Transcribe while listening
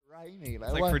I mean,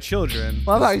 It's like for children.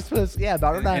 What am I supposed to? Yeah, but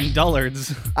I don't know. And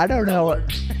dullards. I don't know.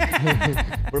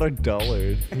 What are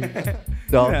dullards?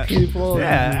 Dumb people?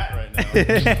 Yeah.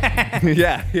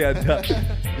 yeah,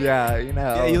 yeah, you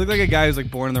know. Yeah, you look like a guy who's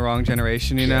like born in the wrong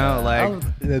generation, you know?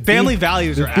 Like family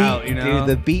values are out, you know?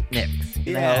 Dude, the beatniks.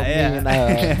 You know?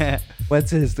 Yeah. What's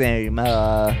his name?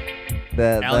 Allen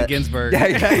Ginsberg.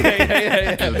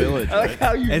 Yeah. The Village. I like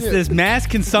how you It's knew. this mass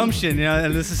consumption, you know,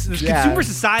 and this consumer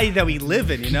society that we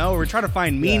live in, you know? We're trying to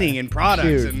find meaning in products.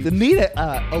 Dude, And the media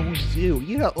owns you.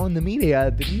 You don't own the media.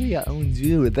 The media owns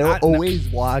you. They're always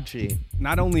watching.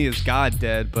 not only is God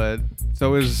dead, but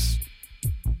so is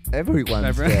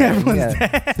Everyone's dead. Everyone's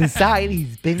dead.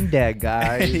 Society's been dead,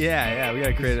 guys. yeah. We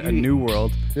gotta create a new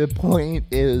world, The point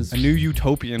is, a new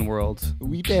utopian world.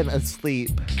 we've been asleep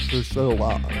for so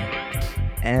long,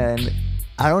 and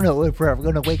I don't know if we're ever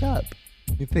gonna wake up.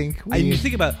 You think? You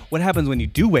think about what happens when you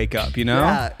do wake up, you know?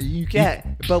 Yeah, you can't.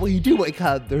 But when you do wake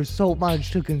up, there's so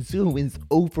much to consume. It's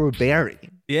overbearing.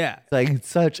 Yeah. It's like it's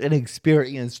such an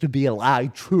experience to be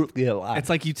alive, truly alive. It's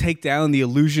like you take down the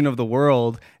illusion of the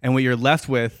world, and what you're left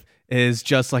with is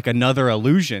just like another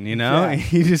illusion, you know? Yeah.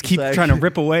 You just keep Like- trying to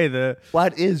rip away the...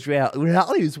 What is reality?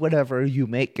 Reality is whatever you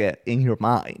make it in your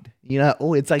mind. You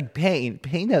know, it's like pain.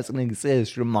 Pain doesn't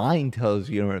exist. Your mind tells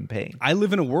you you're in pain. I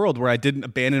live in a world where I didn't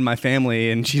abandon my family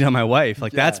and cheat on my wife.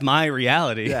 Like, that's my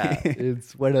reality. Yeah,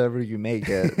 it's whatever you make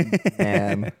it,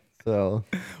 man. So,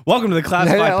 Welcome to the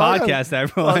Classified welcome- Podcast,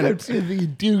 everyone. welcome to the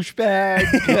douchebag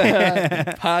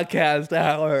podcast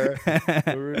hour.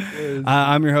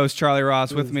 I'm your host, Charlie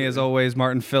Ross. With me, as always,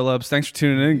 Martin Phillips. Thanks for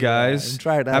tuning in, guys. I'm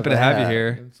trying out Happy to have you that.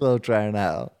 here. I'm still trying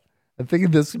out. I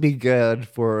think this would be good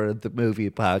for the movie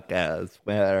podcast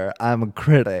where I'm a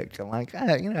critic. I'm like,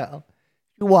 you know,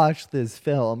 you watch this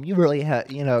film, you really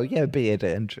have, you know, you have to pay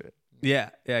attention. Yeah,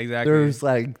 exactly. There's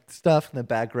like stuff in the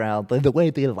background, like the way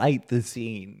they light the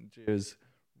scene just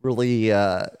really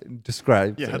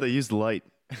describes Yeah, how it. they use light.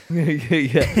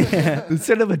 yeah. The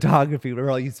cinematography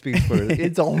really speaks for it.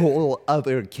 It's a whole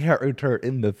other character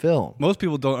in the film. Most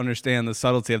people don't understand the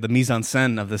subtlety of the mise en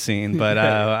scène of the scene, but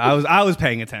I was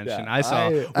paying attention. Yeah, I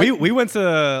saw. I- We went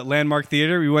to Landmark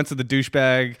Theater. We went to the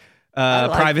douchebag I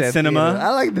like private that cinema. theater. I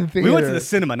like the theater. We went to the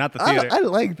cinema, not the theater. I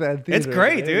like that theater. It's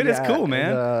great, dude. It's Yeah, cool,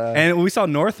 man. and, And we saw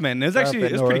Northman. It was actually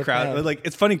Up at pretty North, crowded. yeah. Like,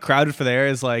 it's funny, crowded for there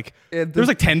is like Yeah, there was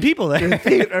like 10 people The there.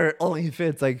 theater only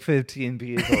fits like 15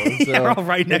 people. So Yeah, we're all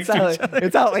right next it's to not each like, other.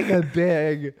 It's not like a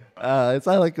big. It's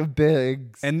not like a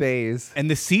big space. And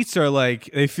the seats are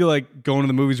like they feel like going to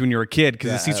the movies when you were a kid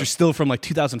because the seats are still from like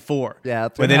 2004. Yeah,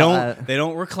 where they're they not-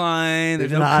 don't recline.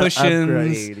 There's They're no not cushions.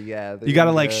 upgrade, yeah, You got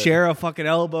to like they're- share a fucking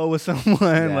elbow with someone.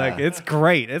 Yeah. Like it's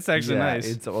great. It's actually Yeah, nice.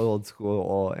 It's old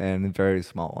school and very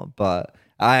small, but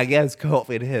I guess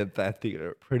COVID hit that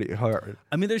theater pretty hard.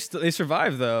 I mean, they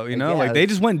survived though. You know, Yeah. like they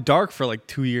just went dark for like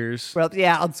 2 years. Well, the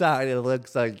outside it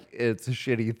looks like it's a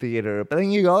shitty theater, but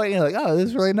then you go and you're like, oh, this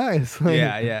is really nice. Like,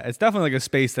 Yeah. It's definitely like a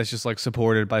space that's just like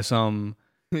supported by some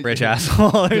rich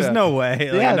asshole. There's Yeah. no way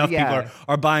like, Yeah, enough yeah. people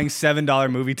are buying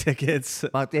 $7 movie tickets.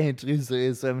 Monday and Tuesday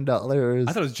is $7.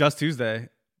 I thought it was just Tuesday.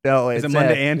 No, Is it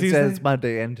Monday and Tuesday? It says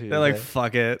Monday and Tuesday. They're like,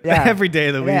 fuck it. Yeah. Every day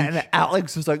of the week. Yeah, and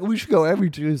Alex was like, we should go every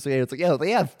Tuesday. It's like, yo,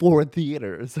 they have 4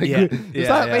 theaters. Like, Yeah, there's yeah,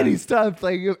 not yeah. many stuff.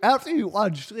 Like, after you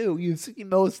watch 2, you see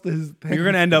most of this thing. You're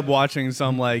gonna end up watching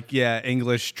some like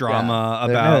English drama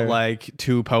Yeah, about they're- like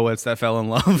 2 poets that fell in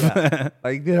love. Yeah.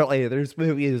 Like, literally, there's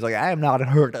movies like, I have not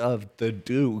heard of The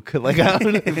Duke. Like, I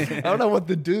don't know what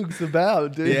The Duke's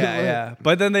about, dude. Yeah.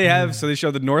 But then they have they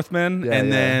show the Northman, Yeah, and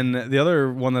yeah. then the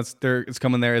other one that's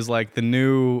coming there is like the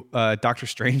new Doctor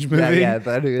Strange movie. Yeah,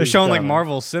 that is They're showing like coming.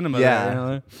 Marvel cinema. Yeah. there, you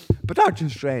know? But Doctor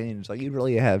Strange, like, you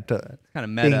really have to Kind of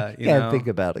meta. think, You yeah, know? think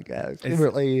about it, guys. You It's-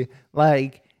 really,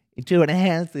 like, to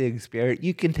enhance the experience,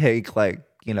 you can take, like,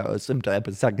 you know, some type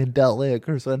of psychedelic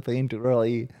or something to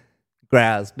really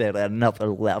grasp it at another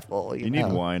level. You You need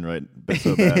know? wine right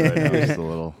so bad right now. Just a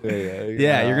little.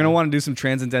 Yeah, you're gonna want to do some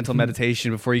transcendental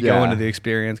meditation before you go Yeah. into the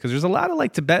experience because there's a lot of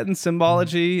like Tibetan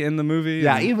symbology in the movie.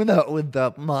 Yeah, and- even though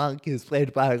the monk is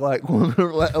played by like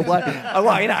a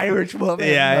white Irish woman.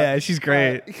 yeah, she's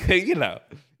great. You know,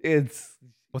 it's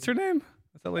What's her name?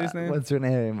 What's that lady's name? what's her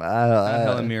name? Not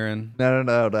Helen Mirren. No.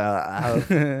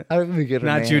 I don't even get her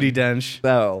Not name. Judi Dench.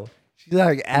 No, she's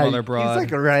like Mother broad. She's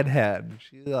like a redhead.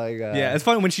 She's like Yeah, it's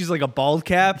funny when she's like a bald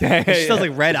cap. She still has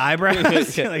like red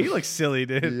eyebrows. Like, you look silly,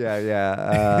 dude.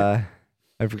 yeah.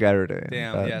 I forgot her name.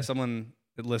 Damn. but- Yeah, someone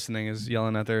listening is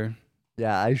yelling at their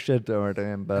Yeah, I should know her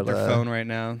name, but phone right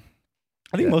now.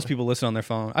 I think most people listen on their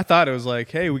phone. I thought it was like,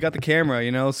 hey, we got the camera,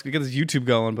 you know, let's get this YouTube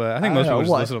going. But I think most people just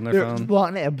listen on their There's phone.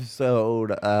 one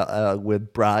episode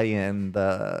with Brian,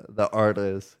 the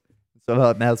artist.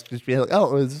 somehow messaged me like,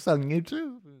 "Oh, is this on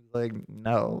YouTube?" Like,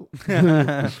 no,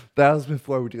 that was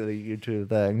before we did the YouTube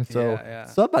thing. So Yeah.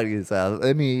 somebody's out.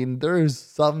 I mean, there's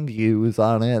some views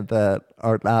on it that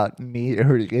are not me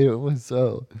or you.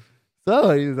 So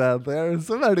somebody's out there.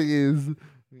 Somebody's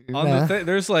On the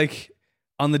there's like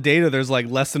on the data, there's like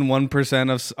less than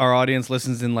 1% of our audience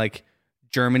listens in like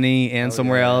Germany and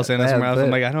somewhere else and somewhere else.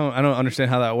 I'm like, I don't understand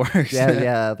how that works.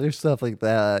 yeah. There's stuff like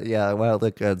that. Yeah, well,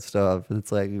 the good stuff.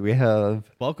 It's like we have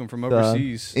Welcome from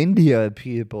overseas. India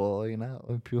people.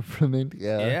 People from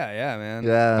India. Yeah, man.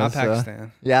 Yeah, Not so-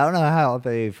 Pakistan. Yeah, I don't know how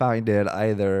they find it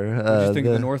either. What do you think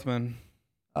of the Northman?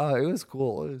 Oh, it was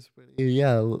cool. It was pretty.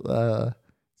 Yeah,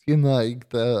 seemed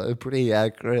like a pretty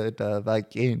accurate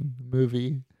Viking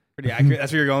movie. Pretty accurate.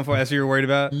 That's what you're going for. That's what you're worried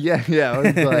about. Yeah.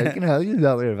 It was like these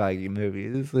other Viking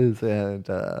movies. This isn't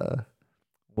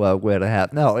what would have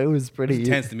happened. No, it was pretty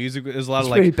Intense. The music. There's a lot It's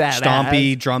of like pretty badass.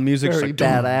 stompy drum music. Very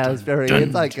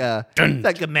Just like, badass. It's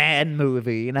like a man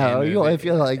movie. Man You movie.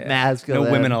 feel like Yeah. masculine.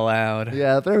 No women allowed.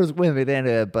 Yeah, there was women in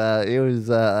it, but it was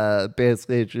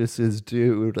basically just this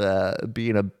dude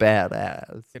being a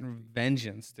badass, Getting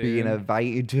vengeance, dude. being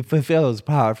invited to fulfill his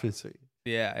prophecy.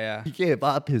 Yeah. He gave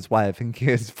up his wife and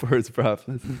kids for his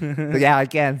prophecy. But yeah, I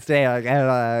can't stay. I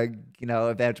gotta,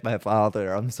 avenge my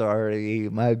father. I'm sorry,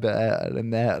 my bad.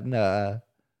 And then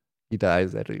he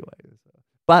dies anyway. So.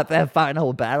 But that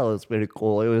final battle is pretty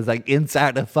cool. It was like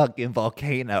inside a fucking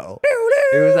volcano.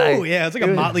 It was like, yeah, it's like a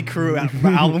Motley Crue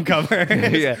album cover.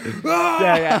 yeah.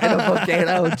 In a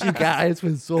volcano with two guys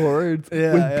with swords,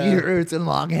 with beards and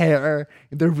long hair.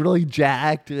 And they're really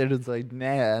jacked. And it's like,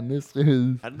 man, this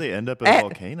is. How did they end up at a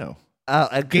volcano?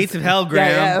 Gates of Hell, Graham.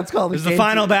 Yeah, it's called the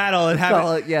final battle.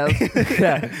 Yeah.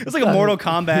 It's like a Mortal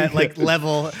Kombat like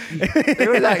level. It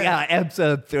was like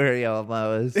episode 3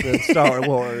 almost of Star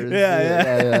Wars.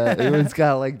 Yeah. It was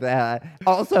kind of like that.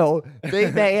 Also, they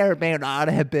may or may not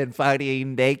have been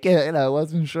fighting naked, and I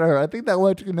wasn't sure. I think that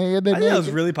what may have been I think that was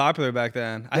naked. really popular back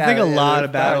then. I Yeah, think a yeah, lot they're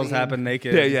of battles fighting. happened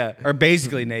naked. Yeah. Or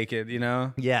basically naked, you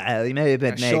know? Yeah, they may have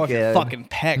been Show off your naked. fucking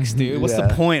pecs, dude. What's the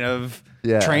Yeah. point of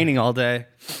training all day?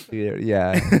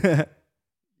 Yeah.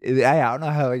 I don't know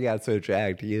how he got so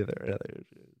jacked either.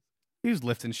 He was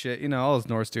lifting shit. You know, all those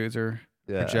Norse dudes are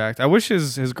Yeah. jacked. I wish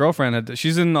his girlfriend had.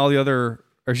 She's in all the other,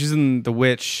 or she's in The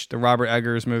Witch, the Robert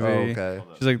Eggers movie. Oh, okay.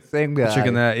 She's like Same the guy. chick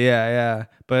in that. Yeah.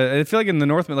 But I feel like in The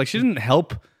Northman, like she didn't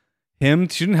help him.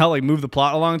 She didn't help like move the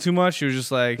plot along too much. She was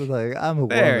just like, It was like, I'm a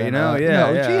There, woman. you know? Yeah,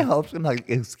 No, yeah. she helps him like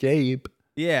escape.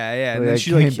 yeah. And Like, then I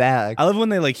she came like back. I love when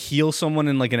they like heal someone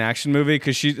in like an action movie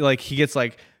because he gets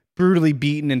like brutally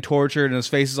beaten and tortured and his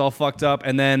face is all fucked up,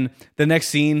 and then the next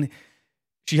scene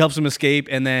she helps him escape,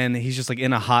 and then he's just like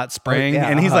in a hot spring, yeah,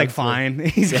 and a he's hot like spring. fine.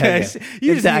 He's Yeah.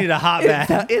 you just needed a hot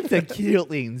bath. It's a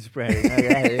cooling spring.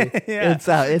 Okay? Yeah. It's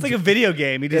like a video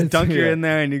game. You just it's- dunk her yeah. in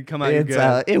there and you come out. You're It's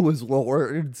good. it was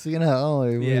Lords, It Yeah,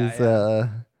 was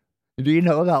do you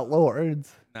know about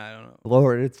Lords? Nah, I don't know.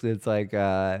 Lords, it's like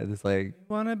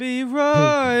Wanna be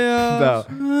royal? no,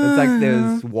 it's like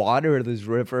this water, this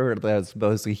river that's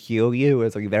supposed to heal you.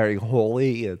 It's like very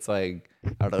holy. It's like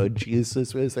I don't know,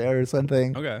 Jesus was there or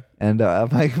something. Okay. And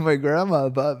my grandma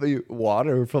bought me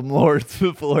water from Lords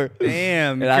before.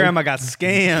 Damn, And grandma got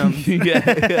scammed.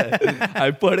 yeah.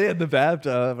 I put it in the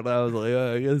bathtub and I was like,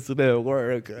 I guess it didn't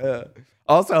work.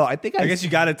 Also, I think I guess you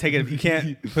gotta take it. You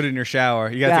can't put it in your shower.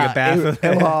 You gotta take a bath with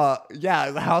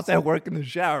it. How's that work in the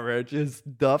shower?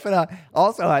 Just duff it out.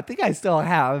 Also, I think I still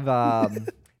have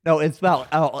no, it's spelled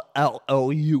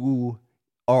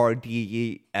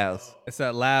LOURDES. It's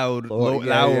that loud, Lord,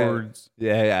 words.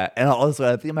 Yeah. And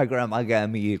also, I think my grandma got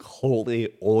me holy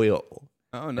oil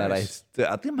Oh, that nice.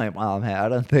 I think my mom had. I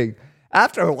don't think.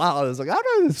 After a while, I was like, I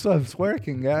know this stuff's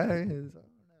working, guys.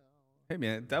 Hey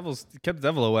man, kept the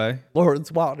devil away. Lord's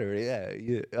water,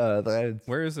 yeah. That's,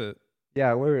 Where is it?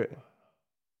 yeah, we're.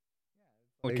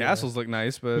 Well, Yeah. castles look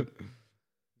nice, but is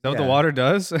that what the Yeah. water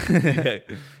does?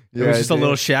 It was just a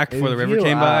little shack before the river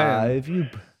came by. And,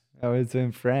 I was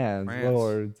in France, France.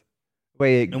 Lords.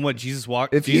 Wait, and what Jesus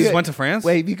walked? If Jesus you- went to France.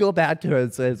 wait. If you go back to it,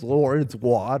 it says Lord's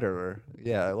water.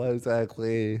 Yeah, what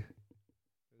exactly?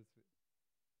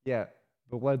 Yeah,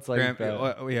 but what's like Graham,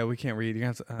 the, oh, yeah, we can't read. You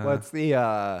have to, what's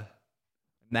the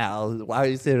now? Why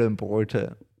is it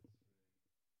important?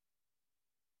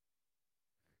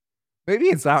 Maybe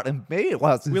it's not. Maybe it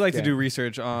was. we like to do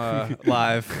research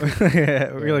live.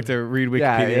 Yeah, we like to read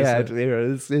Wikipedia. Yeah, so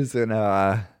this isn't.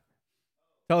 tell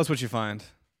us what you find.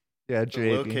 Yeah, The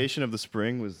JD. location of the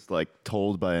spring was like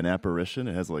told by an apparition.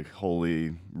 It has like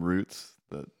holy roots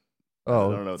that I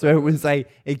don't know Oh, what so that it was like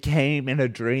it came in a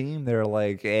dream. They're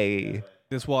like, "Hey,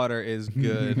 This water is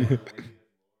good.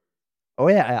 Oh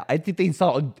yeah, I think they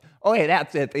saw. Oh yeah,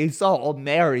 that's it. They saw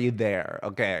Mary there.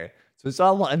 Okay, so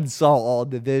someone saw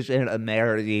the vision of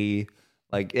Mary,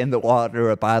 like in the water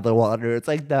or by the water. It's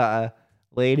like the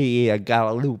lady at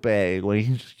Guadalupe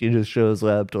when she just shows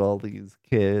up to all these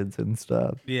kids and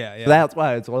stuff. Yeah, yeah. So that's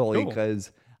why it's holy Cool.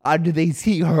 because do they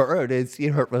see her or they see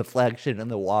her reflection in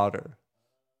the water?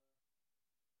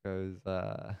 Because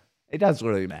it doesn't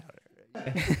really matter.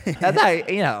 That's like,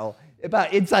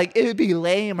 but it's like it would be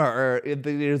lamer if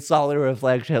they saw the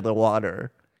reflection of the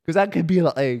water. Because that could be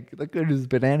like that could have just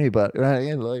been anybody, right?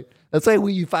 And like that's like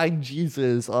when you find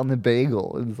Jesus on the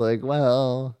bagel. It's like,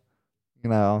 well,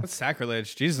 That's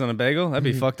sacrilege. Jesus on a bagel? That'd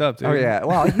be fucked up, dude. Oh yeah.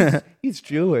 Well, he's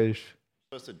Jewish.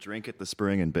 Supposed to drink at the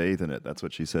spring and bathe in it. That's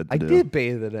what she said to I do. did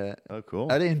bathe in it. Oh,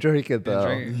 cool. I didn't drink it though.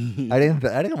 drink I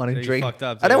didn't want to You drink. fucked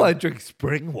up, I didn't dude. want to drink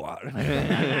spring water.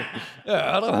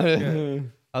 Yeah, I don't wanna-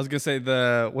 I was gonna say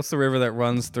what's the river that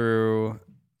runs through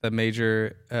the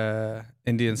major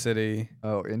Indian city?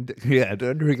 Oh, yeah,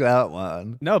 don't drink that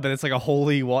one. No, but it's like a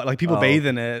holy water. Like people bathe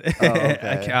in it.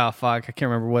 okay. Fuck, I can't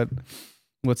remember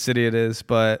what city it is,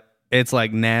 but it's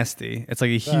like nasty. It's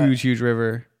like a huge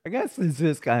river. I guess it's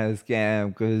just kind of scam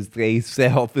because they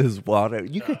sell this water.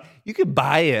 You could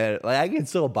buy it. Like I can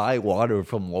still buy water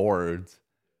from Lords,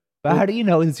 but how do you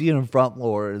know it's even from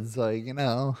Lords? Like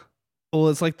Well,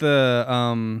 it's like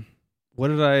the what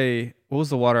was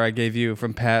the water I gave you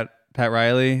from Pat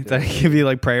Riley? Did I give you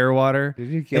like prayer water? Did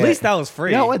you At get? least that was free.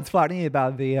 You know what's funny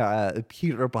about the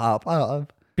Peter Popoff?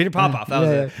 Peter Popoff, that was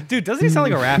Yeah. it. Dude, doesn't he sound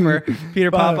like a rapper?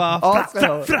 Peter But Popoff.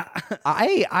 also,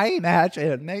 I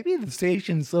imagine maybe the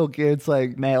station still gets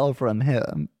like mail from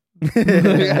him. Like,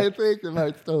 I think it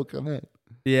might still come in.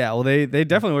 Yeah, well, they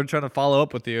definitely were trying to follow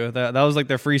up with you. That was like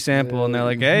their free sample, and they're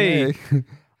like, "Hey,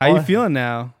 how you feeling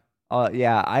now?"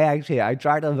 Yeah, I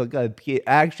tried to look up.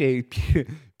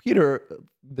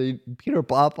 Peter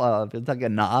Popoff. It's like a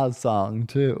Nas song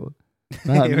too.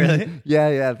 Really?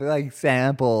 Yeah. They like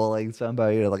sample like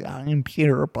somebody like I'm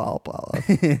Peter Popoff.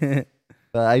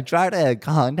 But I tried to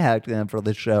contact him for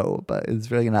the show, but it's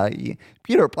really not.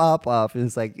 Peter Popoff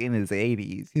is like in his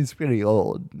 80s. He's pretty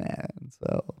old, man.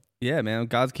 So Yeah, man,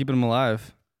 God's keeping him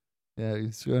alive. yeah,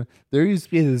 there used to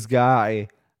be this guy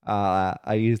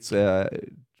I used to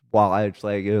watch,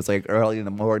 like it was like early in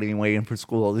the morning waiting for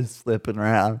school, just slipping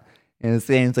around, and his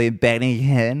name's like Benny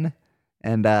Hinn,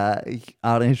 and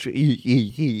on his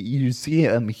you see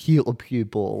him heal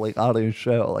people like on his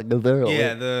show, like literally.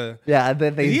 Yeah, And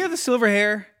then did he have the silver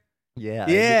hair? yeah.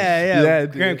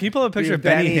 Graham, Dude. can you pull up a picture Dude, of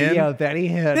Benny Hinn? Yeah, Benny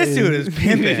Hinn. This dude is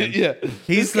pimping. Yeah,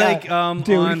 He's This guy- like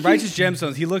dude, on he- Righteous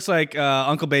Gemstones. He looks like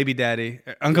Uncle Baby Daddy,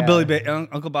 Uncle Yeah. Billy,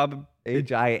 Uncle Bob,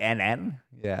 Hinn.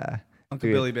 Yeah. Uncle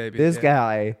Dude, Billy Baby. This yeah.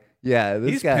 guy. Yeah, this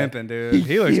He's guy. pimping, dude.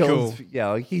 He looks heals, cool.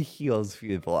 Yeah, he heals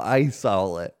people. I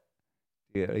saw it.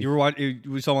 Yeah, You were watching?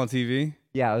 We saw him on TV.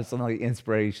 yeah, it was on like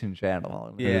Inspiration Channel.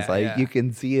 And Yeah, it's like yeah. you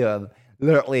can see him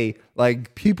literally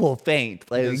like people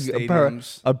faint, like Those a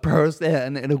stadiums.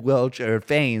 person in a wheelchair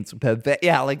faints.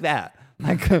 Yeah, like that.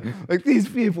 Like these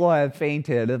people have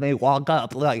fainted and they walk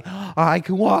up like, oh, I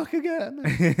can walk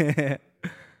again.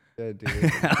 Yeah,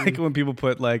 dude. I like when people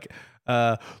put like,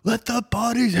 "Let the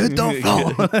bodies hit the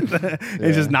floor,"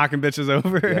 and just knocking bitches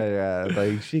over. Yeah.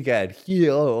 Like she got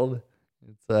healed.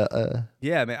 It's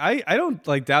Yeah, man. I don't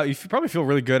like doubt you probably feel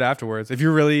really good afterwards if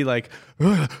you're really like,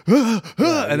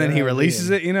 and then he releases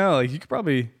it. Like you could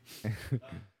probably.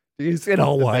 He's in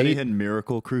all Benny white. Hinn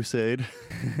Miracle Crusade.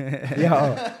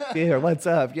 Yo, here, what's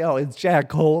up? Yo, it's Jack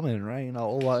Coleman, right?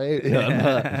 All white.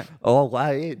 Yeah, all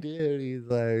white, dude. He's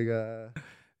like,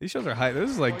 These shows are hype.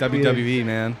 This is like WWE,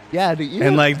 man. yeah, dude. You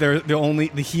And know- like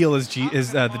the heel is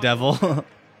the devil.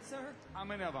 Sir? How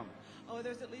many of them? Oh,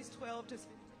 there's at least 12 to...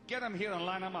 Get them here and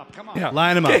line them up. Come on.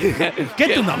 Line them up.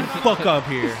 Get them the fuck up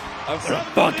here.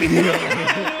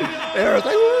 Eric's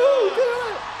like, woo,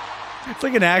 dude. It's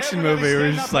like an action movie where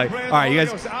it's just like, all right, you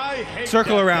guys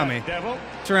circle around me.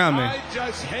 Surround me. I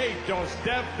just hate those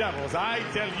deaf devils. I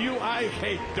tell you, I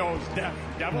hate those deaf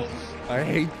devils. I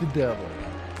hate the devil.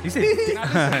 You say, Now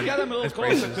listen, get them a little That's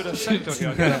closer racist. to the center here.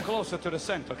 Get them closer to the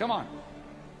center. Come on.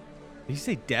 Did you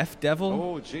say deaf devil?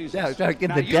 Oh, Jesus. Yeah, try to get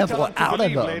Now the you devil tell them to out of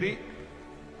believe, them. Lady.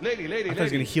 Lady. I thought he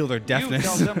was gonna heal their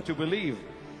deafness. You tell them to believe.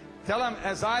 Tell them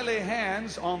as I lay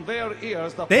hands on their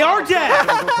ears. The They are power of God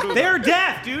will go deaf. through They're them.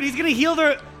 deaf, dude. He's gonna heal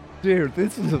their. Dude,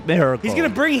 this is a miracle. He's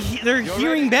gonna bring their You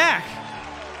hearing ready? back.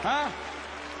 Huh?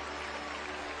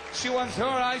 She wants her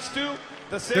eyes too.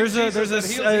 The same There's Jesus that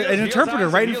heals ears, an heals interpreter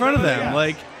eyes, right and in heals front of everything them. else.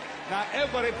 Like Now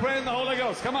everybody pray in the Holy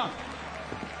Ghost. Come on.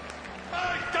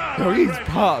 Oh, he's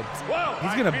pumped. Whoa,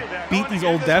 he's I gonna feel that. beat Go these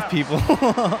and old get deaf this people.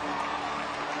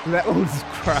 That was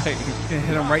crying. Hit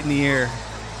him right in the ear. In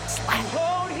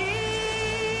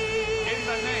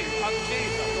the name of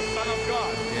Jesus, the Son of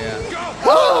God. Yeah. Go!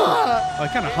 Oh, I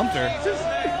kind of humped her.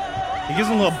 He gives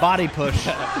him a little body push.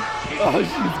 oh,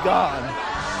 she's gone.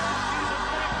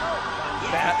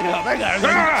 That guy's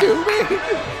to me.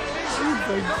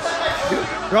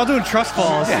 They're all doing trust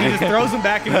falls. He just throws him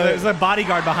back into there's a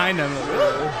bodyguard behind him.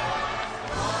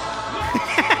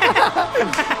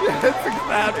 That's a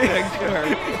clap picture.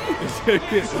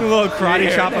 A little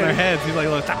karate chop on their heads. He's like,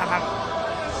 look,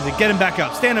 He's like, get him back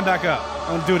up. Stand him back up.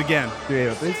 I want to do it again.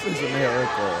 Dude, this is a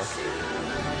miracle.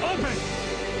 Open!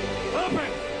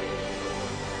 Open!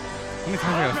 How many times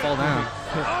are I gonna fall down?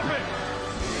 Open!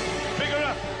 Pick her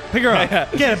up! Pick her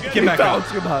up. Get back up.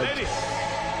 Too much. Lady,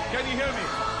 can you hear me?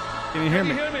 Can you hear me?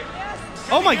 Can you hear me?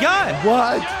 Oh my God!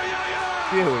 What?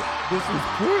 Yeah. Dude, this is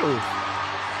proof.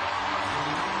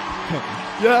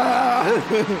 Yeah.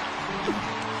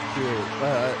 Dude,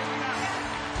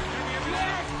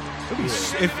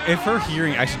 If her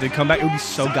hearing actually did come back, it would be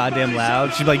so goddamn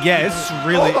loud. She'd be like, yeah, it's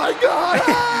really. oh my God.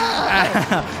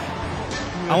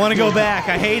 I want to go back.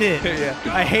 I hate it.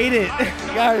 I hate it.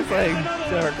 Guys, like,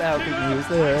 start out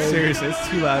music. Seriously, it's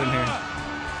too loud in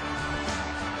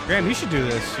here. Graham, you should do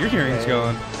this. Your hearing's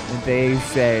going. They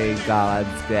say God's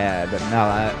dead.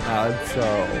 Not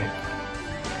so.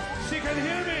 She can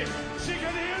hear me! She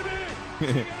can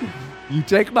hear me! You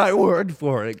take my word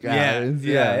for it, guys.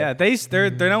 Yeah. They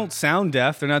don't sound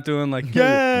deaf. They're not doing like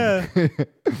yeah. Hear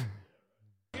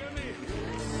me!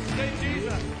 Say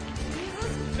Jesus!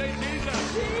 Say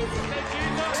Jesus! Say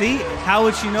Jesus! See, how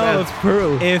would she know That's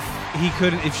proof. if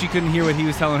she couldn't hear what he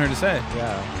was telling her to say?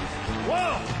 Yeah.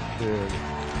 Whoa!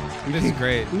 Dude. This is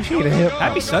great. We should hit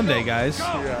Happy Sunday, guys.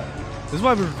 Yeah. This is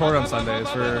why we record on Sundays.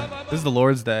 This is the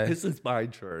Lord's Day. This is my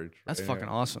church. That's right fucking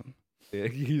here. awesome. Yeah,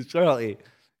 he's totally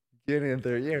getting in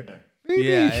there. Yeah.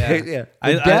 Yeah.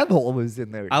 The devil was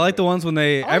in there. I like the ones when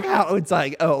they. I like how it's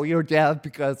like, oh, you're deaf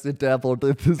because the devil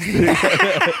did this thing.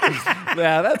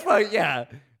 Yeah, that's why. Yeah,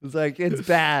 it's like it's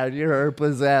bad. You're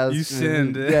possessed. You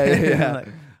sinned. Yeah.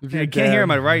 Like, I can't hear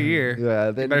my right ear. Yeah,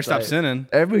 You better stop sinning.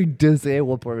 Every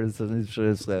disabled person is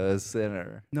just a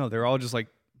sinner. No, they're all just like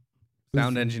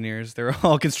sound engineers. They're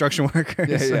all construction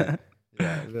workers.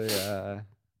 Yeah.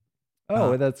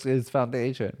 Oh, that's his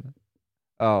foundation.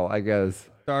 Oh, I guess.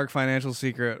 Dark financial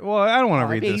secret. Well, I don't want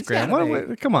to read this, Graham.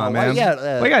 Come on, well, man.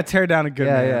 yeah, We got to tear down a good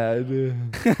man.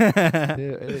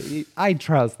 Yeah. I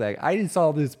trust that. I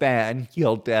saw this band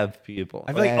kill deaf people.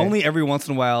 I feel like only every once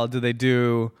in a while do they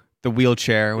do the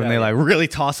wheelchair when they like really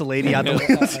toss a lady out the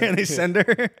wheelchair and they send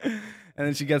her and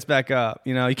then she gets back up.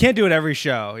 You know, you can't do it every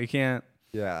show. You can't.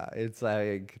 Yeah, it's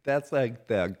like that's like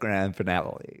the grand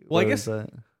finale. Well, I What guess is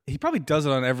it? he probably does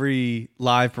it on every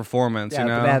live performance. Yeah, you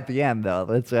know, but at the end though,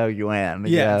 that's how you end.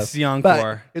 Yeah, yeah. it's the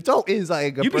encore. But it's always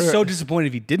like a you'd be so disappointed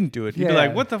if he didn't do it. You'd be Yeah.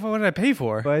 like, "What the fuck? What did I pay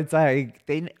for?" But it's like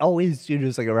they always do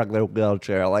just like a regular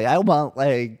wheelchair. Like I want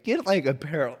like get like a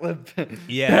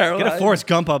Yeah, get a Forrest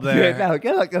Gump up there. Yeah, no,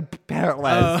 get like a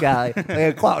paralyzed guy, like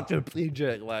a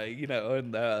quadriplegic, like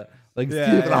and like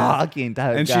Stephen Hawking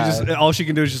type And guy. she just all she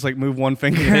can do is just like move one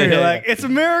finger. You're like, it's a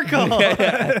miracle.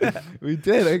 We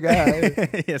did it,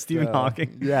 guys. Yeah, Stephen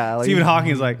Hawking. Yeah, like, Stephen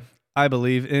Hawking is like, I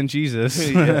believe in Jesus.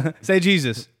 Say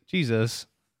Jesus. Jesus.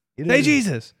 it Say is-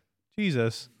 Jesus.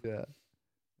 Jesus. Yeah,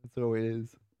 that's what it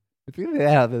is. I think they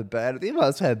have it better. They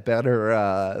must have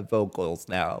better vocals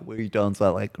now, where you don't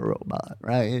sound like a robot,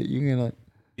 right? You're gonna,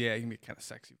 Yeah, you can be kind of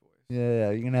sexy voice.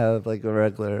 yeah, you're gonna have like a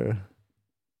regular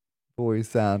voice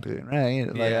sounding, right?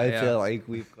 Like Yeah, I yeah. feel like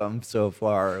we've come so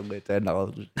far with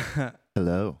technology.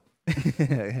 Hello.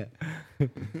 Yeah.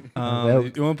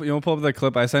 You want to pull up the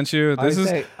clip I sent you?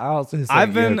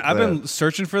 I've been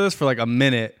searching for this for like a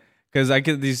minute because I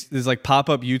get these like pop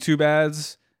up YouTube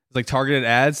ads, like targeted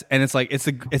ads, and it's like it's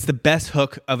the best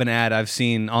hook of an ad I've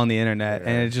seen on the internet,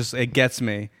 and it gets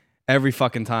me every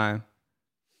fucking time.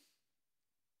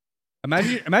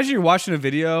 Imagine you're watching a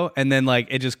video and then like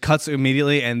it just cuts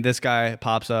immediately and this guy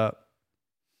pops up.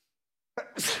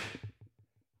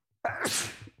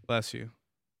 Bless you.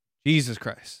 Jesus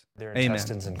Christ. Their Amen.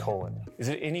 intestines and colon. Is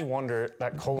it any wonder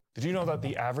that colon... Did you know that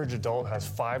the average adult has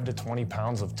 5 to 20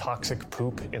 pounds of toxic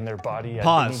poop in their body at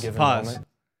any given moment?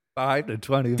 5 to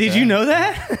 20. Did you know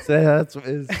that? So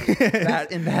that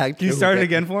impact? Can you start it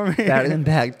again for me? That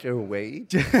impact your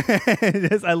weight?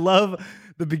 Yes, I love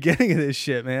the beginning of this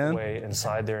shit, man. Way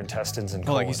inside their intestines and Oh,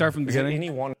 colon. like you start from the Is it beginning? any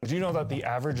wonder... Did you know that the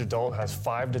average adult has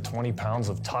 5 to 20 pounds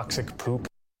of toxic poop?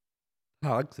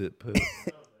 Toxic poop.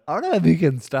 I don't know if you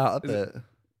can stop it.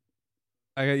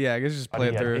 I guess just play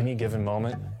it At through. any given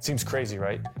moment? Seems crazy,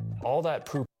 right? All that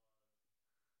poop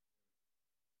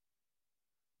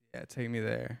Yeah, take me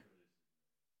there.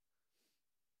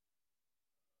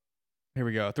 Here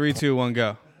we go. 3, 2, 1,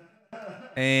 go.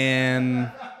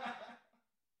 And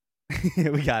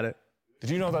we got it. Did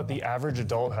you know that the average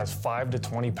adult has 5 to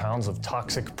 20 pounds of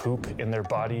toxic poop in their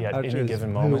body at any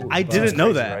given moment? I didn't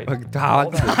know that. Right?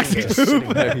 Toxic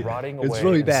Poop. Rotting away It's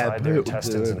really bad inside their poop,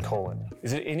 intestines dude. and colon.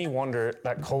 Is it any wonder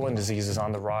that colon disease is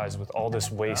on the rise with all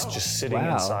this waste just sitting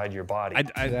inside your body?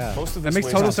 Most of that this makes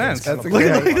waste total is sense. kind of Look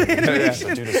at due the to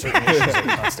certain issues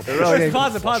like constipation. Really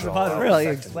Pause it. Really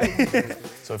explain.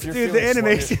 So if you're Dude, feeling the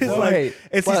animation sluggish, is like Wait,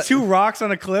 it's what? these two rocks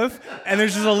on a cliff, and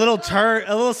there's just a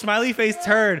little smiley face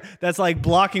turd that's like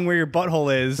blocking where your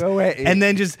butthole is, So wait. and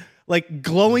then just like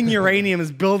glowing uranium is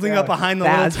building up behind the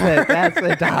little turd. That's the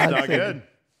Not toxic. good.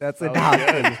 That's the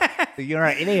toxic. The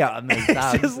uranium is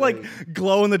It's just like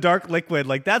glow in the dark liquid.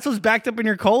 Like that's what's backed up in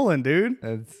your colon, dude.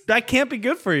 That can't be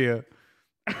good for you.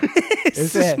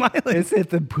 It's just smiling. Is it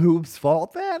the poop's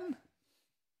fault then?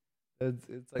 It's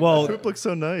like Well, Poop looks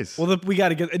so nice. Well, we got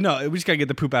to we just got to get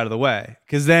the poop out of the way,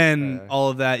 because then all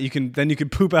of that you can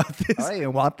poop out this. I don't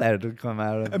even want that to come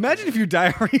out of Imagine if your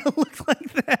diarrhea looked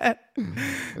like that.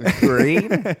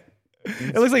 green.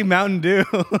 It looks like Mountain Dew.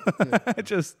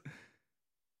 Just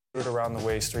around the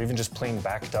waist or even just plain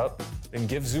backed up, then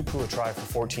give Zupu a try for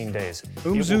 14 days.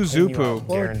 Umzu Zupu. 14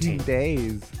 Guaranteed.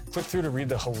 days. Click through to read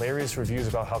the hilarious reviews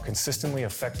about how consistently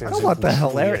effective I don't want the Zupu truly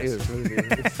hilarious.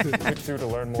 is. Click through to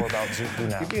learn more about Zupu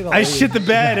now. I shit the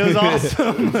bed. It was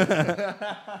awesome.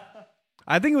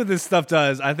 I think what this stuff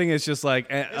does, I think it's just like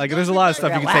there's a lot of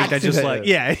stuff you can take that just like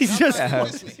he's just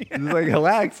It's like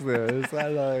relax there. It's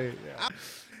not like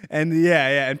and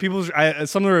and people's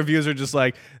some of the reviews are just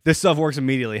like this stuff works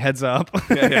immediately. Heads up.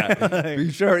 be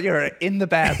sure you're in the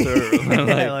bathroom.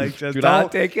 Like, just do don't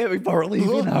not take it before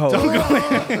leaving home. Don't go.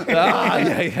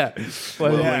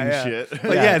 Flowing yeah. shit.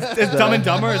 But it's Dumb and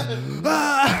Dumber.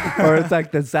 Or it's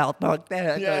like the South Park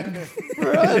dad.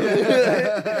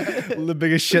 The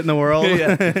biggest shit in the world.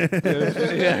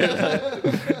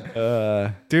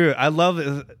 Dude, I love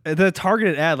the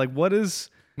targeted ad. Like, what is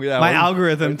my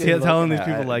algorithm telling these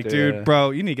people? Like, dude,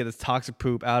 bro, you need to get this toxic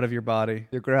poop out of your body.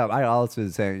 Your grab. I also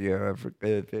sent you a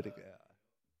video. Should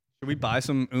we buy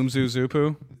some Umzu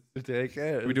Zupu? Take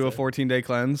it. Should we do a 14-day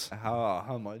cleanse?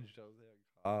 How much does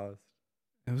it cost?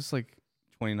 It was like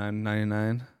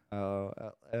 $29.99.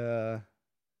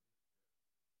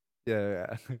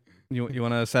 Yeah. You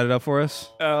want to set it up for us,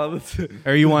 This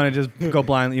or you want to just go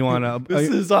blind? You want to?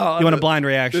 is all. You want a blind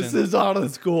reaction? This is on the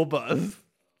school bus.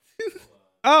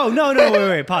 Oh no!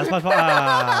 Wait! Pause!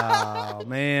 Oh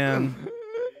man!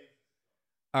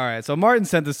 All right, so Martin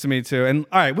sent this to me too, and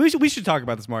all right, we should talk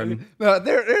about this, Martin. No,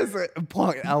 there's a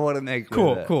point I want to make.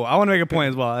 Cool. I want to make a point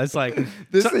as well. It's like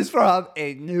This is from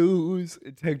a news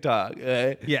TikTok.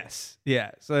 Right? yes,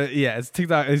 yeah. So yeah, it's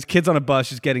TikTok. It's kids on a bus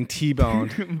just getting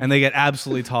T-boned, and they get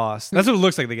absolutely tossed. That's what it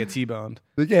looks like. They get T-boned.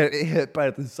 They get hit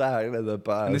by the side of the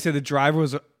bus. And they say the driver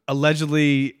was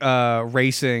allegedly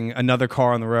racing another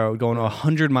car on the road going to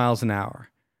 100 miles an hour.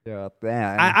 Yeah,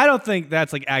 man. I don't think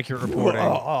that's like accurate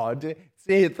reporting.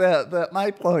 See,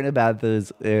 my point about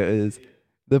this is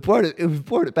the point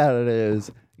about it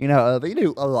is, they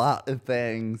do a lot of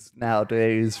things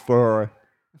nowadays for.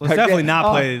 Let's definitely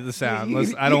not play the sound.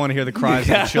 I don't want to hear the cries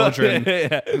of the children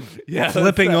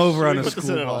flipping over on a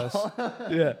school bus.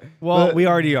 Well, we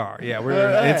already are. Yeah, we're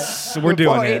doing it. The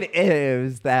point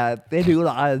is that they do a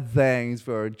lot of things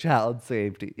for child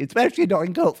safety, especially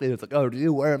during COVID. It's like, oh, do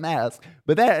you wear a mask?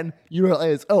 But then you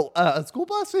realize, school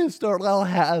buses don't all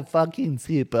have fucking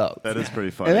seatbelts. That is pretty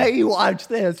funny. And then you watch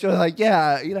this, you're like,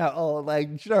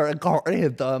 sure, a car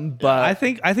hit them, but I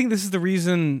think this is the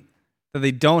reason that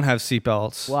they don't have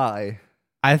seatbelts. why?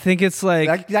 I think it's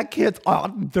like That kid's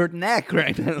on their neck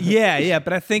right now. yeah,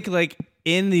 but I think like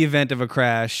in the event of a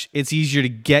crash, it's easier to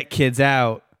get kids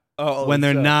out when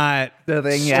they're not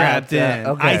strapped in.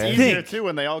 Okay. It's easier too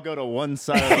when they all go to one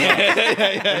side of the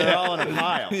bus. And they're all in a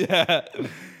pile.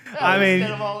 I mean,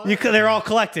 they're all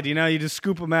collected. You just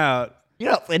scoop them out.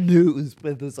 The news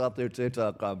put this up their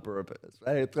TikTok on purpose,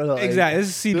 right? Like, Exactly.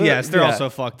 This is CBS. They're also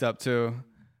fucked up too.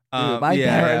 Dude, my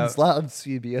parents love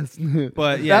CBS News.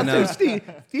 But yeah, That's where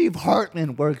Steve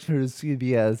Hartman works for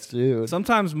CBS too.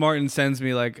 Sometimes Martin sends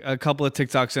me like a couple of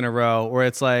TikToks in a row where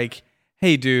it's like,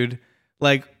 hey, dude,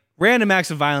 like random acts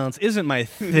of violence isn't my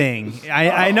thing.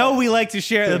 I know we like to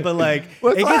share it, but like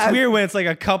it gets weird when it's like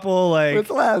a couple like. What's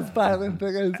the last violent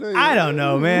thing I say? I don't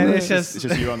know, man. It's just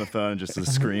you on the phone, just the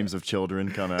screams of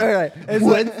children come out. All right. it's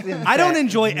like, I don't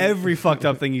enjoy every fucked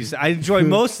up thing you say. I enjoy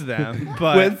most of them,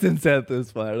 but Winston said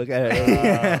this one.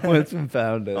 Okay. Winston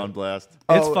found it. On blast.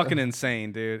 it's fucking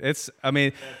insane, dude.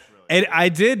 And I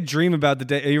did dream about the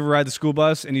day. You ever ride the school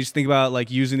bus and you just think about like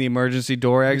using the emergency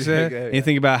door exit? And you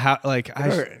think about how like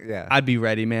I'd be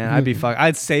ready, man. I'd be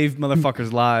I'd save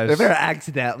motherfuckers' lives. If they're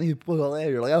accidentally pull in,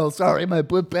 you're like, oh, sorry, my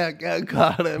book bag got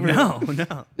caught. No.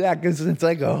 Yeah, because it's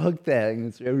like a hook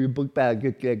thing. So every book bag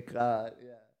could get caught.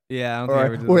 Yeah, I don't think I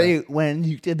ever did that. When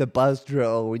you did the bus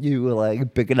drill, you were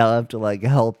like big enough to like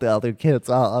help the other kids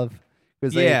off.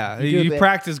 Yeah, you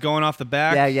practice going off the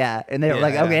back. Yeah. And they were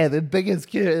like, okay, the biggest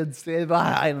kids stay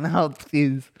behind and help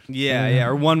these. Yeah.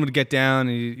 Or one would get down.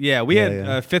 And we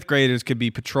had fifth graders could be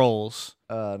patrols.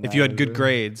 If you had good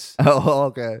grades. Oh,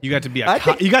 okay. You got to be a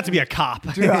cop. You got to be a cop.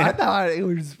 Dude, I thought it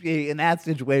would just be in that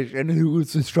situation who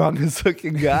was the strongest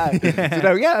looking guy.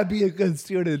 So, be a good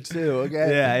student too, okay?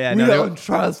 Yeah. We don't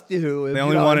trust you. They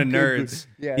only wanted nerds.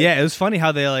 Yeah, it was funny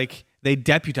how they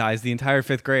deputized the entire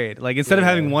fifth grade. Like instead of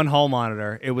having one hall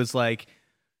monitor, it was like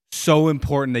so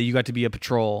important that you got to be a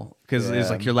patrol because it was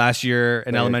like your last year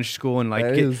in elementary school and like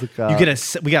we got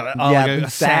a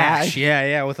sash.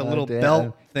 Yeah, with a little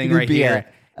belt thing right here.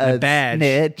 A badge.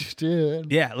 Snitch,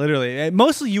 dude. Yeah, literally.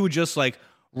 Mostly you would just like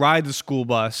ride the school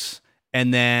bus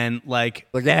and then like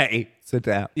hey, sit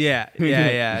down. Yeah,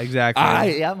 exactly. I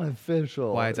am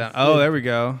official. Quiet down. Oh, there we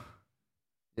go.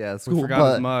 Yeah, school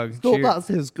bus. Mug. School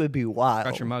buses could be wild.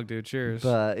 Got your mug, dude. Cheers.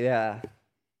 But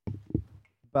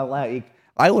like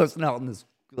I wasn't out in this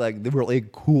like the really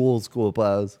cool school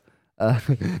bus. No.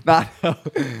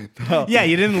 Yeah,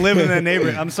 you didn't live in that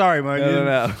neighborhood. I'm sorry, Mark.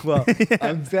 No. Well,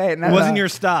 I'm saying it wasn't your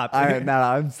stop.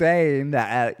 I'm saying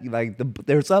that like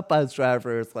there's some bus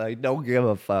drivers like don't give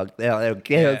a fuck. Their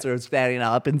kids are standing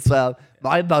up and stuff.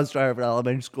 My bus driver in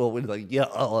elementary school was like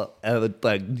yell and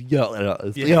like yell at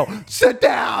us. Sit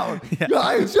down.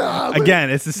 Guys,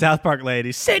 again, it's the South Park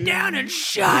lady. Sit down and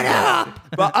shut up.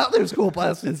 But other school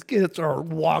buses, kids are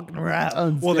walking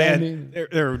around. Well,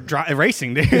 they're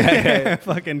racing, dude.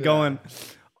 Fucking going.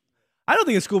 I don't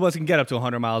think a school bus can get up to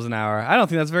 100 miles an hour. I don't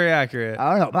think that's very accurate.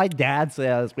 I don't know. My dad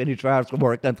says when he drives to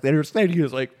work on the interstate, he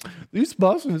was like, these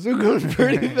buses are going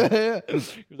pretty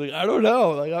fast. He's like, I don't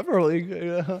know. Like, I'm really...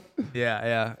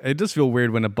 Yeah. It does feel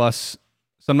weird when a bus...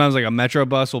 Sometimes like a metro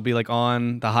bus will be like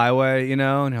on the highway, and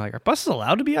you're like, are buses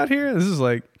allowed to be out here? This is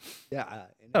like... Yeah.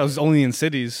 That was only in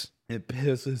cities. It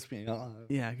pisses me off.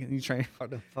 Yeah, you trying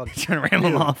to ram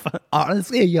them off.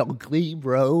 Honestly, Glebe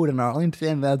Road in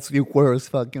Arlington, that's the worst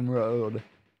fucking road.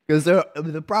 Because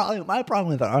my problem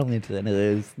with Arlington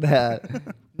is that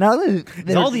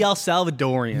it's all the El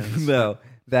Salvadorians. No,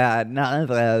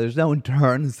 there's no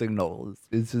turn signals.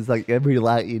 It's just like every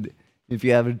light. If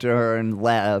you have a turn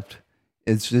left,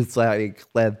 it's just like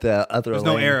let the other. There's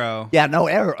no arrow. Yeah, no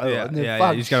arrow.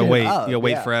 Yeah. You just gotta wait. You gotta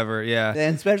wait forever. Yeah,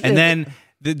 and then.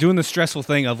 Doing the stressful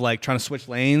thing of like trying to switch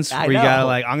lanes where you gotta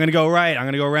like, I'm gonna go right, I'm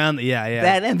gonna go around. Yeah.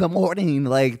 Then in the morning,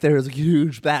 like there's a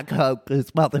huge backup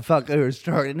because motherfuckers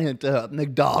turning into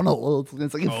McDonald's. And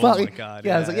it's like, my God.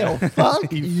 Yeah, it's like,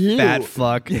 fuck you. Fat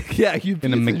fuck. Yeah, you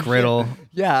in a McGriddle.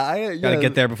 Yeah. Gotta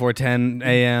get there before 10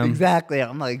 a.m. Exactly.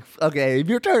 I'm like, okay, if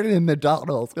you're turning in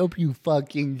McDonald's, hope you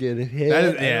fucking get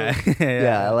hit.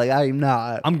 Yeah, like I'm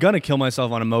not. I'm gonna kill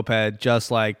myself on a moped just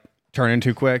like turning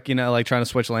too quick, like trying to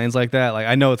switch lanes like that. Like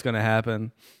I know it's gonna happen.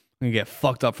 I'm gonna get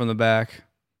fucked up from the back.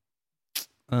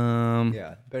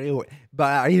 Yeah, but anyway, but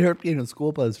I heard being a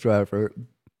school bus driver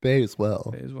pays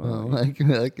well. Hey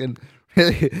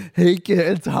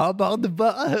kids, hop on the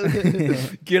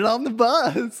bus. Get on the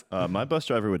bus. My bus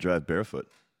driver would drive barefoot.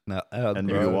 And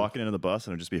you'd be walking into the bus,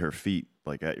 and it'd just be her feet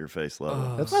like at your face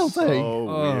level. That's what I'm saying.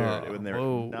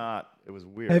 Weird. It was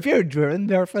weird. Have you ever driven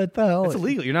barefoot though? It's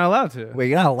illegal. You're not allowed to. Wait,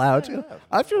 you're not allowed to?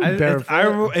 I've driven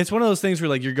barefoot. It's one of those things where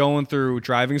like you're going through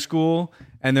driving school,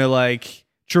 and they're like,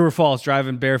 true or false,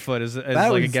 driving barefoot is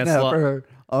like against law.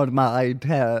 On my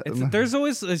test. There's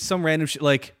always some random shit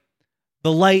like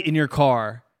the light in your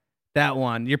car. That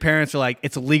one, your parents are like,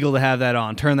 it's illegal to have that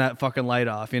on. Turn that fucking light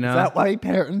off. Is that why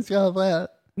parents yell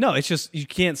that? No, it's just we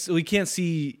can't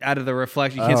see out of the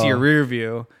reflection. You can't see your rear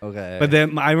view. Okay. But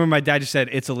then I remember my dad just said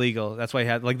it's illegal. That's why he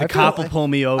had the cop will pull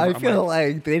me over. I feel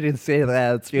like they didn't say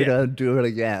that, so you don't do it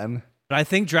again. But I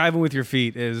think driving with your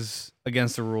feet is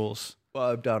against the rules. Well,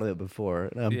 I've done it before,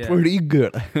 and I'm pretty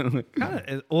good.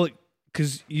 Well,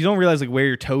 because you don't realize like where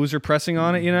your toes are pressing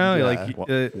on it. Why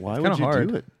would you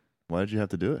do it? Why did you have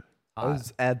to do it? I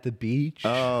was at the beach.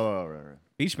 Oh, right.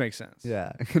 Beach makes sense.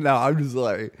 Yeah. No, I'm just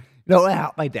like.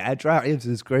 How my dad drives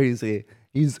is crazy.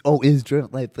 He's always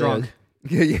drunk like this. Drunk.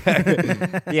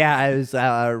 Yeah, I was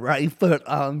right foot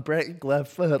on brake,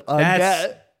 left foot on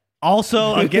gas.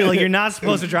 Also, again, like you're not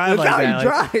supposed to drive That's like how that. he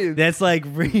Like, drives. that's like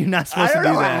you're not I supposed to don't do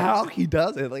know that. how he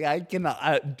does it. Like I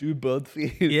cannot do both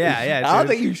feet. Yeah. I don't dude.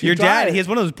 think you should. Your try dad, it. he has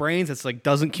one of those brains that's like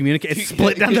doesn't communicate. It's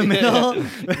split down the middle,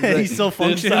 and he still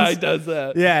functions. This side does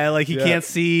that. Yeah, like he Yeah. can't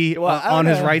see Well, I on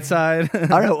don't his know. right side. I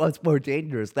don't know what's more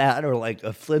dangerous, that or like a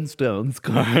Flintstones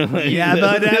car. Like, Yeah,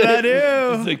 but I do.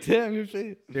 It's like, damn, your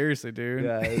shit. Seriously, dude.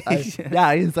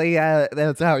 Yeah, he's like, yeah,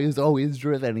 that's how he's always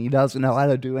driven. He doesn't know how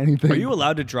to do anything. Are you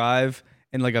allowed to drive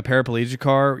in like a paraplegic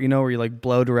car? You know, where you like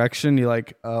blow direction. You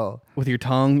like with your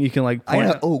tongue. You can like. I Point.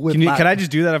 know. Oh, with Can I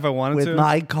just do that if I wanted with to?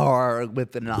 my car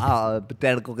with the knob?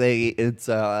 Technically, it's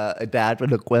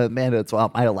attachment equipment. It's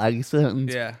on my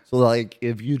license. Yeah. So like,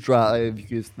 if you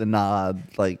drive, use the knob.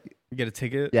 Like, You get a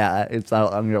ticket. yeah, it's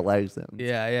not on your license.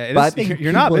 Yeah. But I It's, think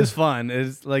your knob people- is fun.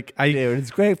 It's like Dude,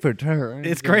 it's great for turns.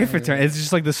 It's great for turn. It's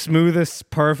just like the smoothest,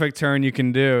 perfect turn you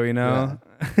can do. You know.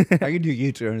 I can do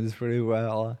U-turns pretty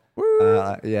well.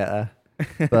 Yeah.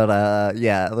 But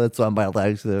yeah, that's on my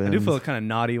license. I do feel kind of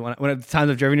naughty when at the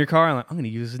times I've driven your car. I'm like, I'm gonna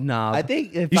use the knob. I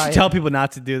think if you should I- tell people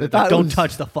not to do that. if I Like, don't was-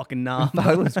 touch the fucking knob. If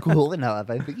I was cool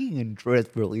enough, I think you can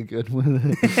drift really good with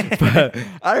it. But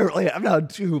I'm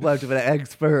not too much of an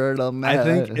expert on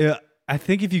that. I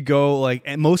think if you go like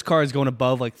and most cars going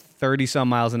above like 30 some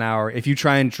miles an hour, if you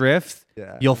try and drift,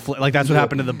 Yeah. you'll flip. Like that's what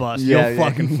happened to the bus. Yeah, You'll yeah.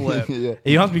 fucking flip. Yeah.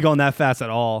 You don't have to be going that fast at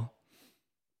all.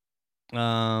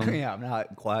 Yeah, I'm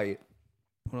not quite.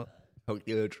 What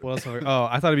Huge. else? Oh,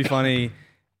 I thought it'd be funny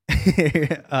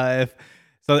if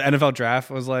so. The NFL draft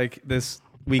was like this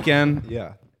weekend.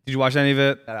 Yeah. Did you watch any of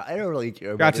it? I don't really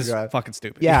care about That's the just draft. fucking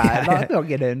stupid. Yeah, I'm not gonna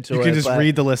get into it. You can just but-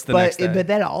 read the list the next day. But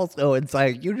then also, it's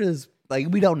like you're just like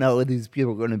we don't know if these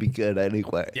people are going to be good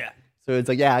anyway. Yeah. So it's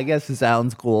like, yeah, I guess it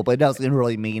sounds cool, but it doesn't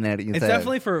really mean anything. It's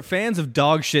definitely for fans of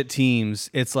dog shit teams.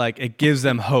 It's like it gives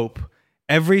them hope.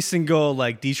 Every single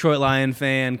like Detroit Lion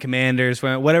fan, Commanders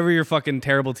fan, whatever your fucking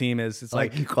terrible team is, it's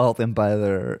like like you call them by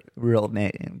their real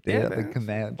name. Yeah, the man.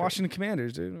 Commanders. Washington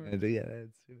Commanders, dude. Yeah,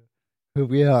 that's who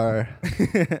we are.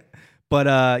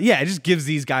 But yeah, it just gives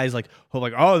these guys like hope.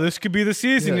 Like, oh, this could be the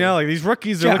season. Yeah. You know, like these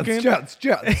rookies are looking. Jets.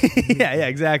 Yeah,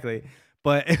 exactly.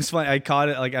 But it's funny. I caught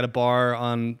it like at a bar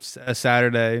on a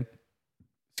Saturday.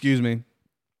 Excuse me.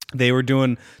 They were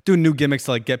doing new gimmicks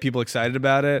to like get people excited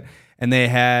about it, and they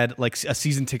had like a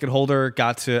season ticket holder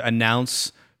got to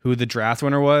announce who the draft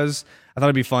winner was. I thought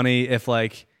it'd be funny if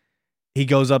like he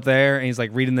goes up there and he's like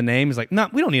reading the name. He's like, no,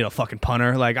 we don't need a fucking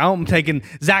punter. Like I'm taking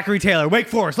Zachary Taylor, Wake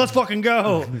Forest. Let's fucking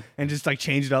go, and just like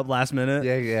change it up last minute.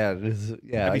 Yeah.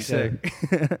 That'd be sick.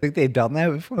 I think they've done that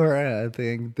before. I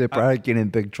think they're probably getting in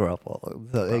big trouble.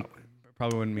 So like,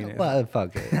 Probably wouldn't mean it. well,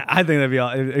 fuck it. I think that'd be all.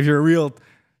 If you're a real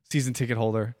season ticket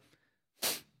holder.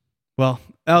 Well,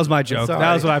 that was my joke. Sorry.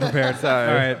 That was what I prepared. Sorry.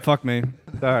 All right, fuck me.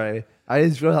 Sorry. I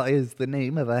just realized the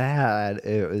name of the hat.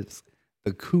 It was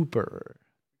the Cooper.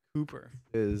 Cooper.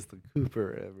 Is the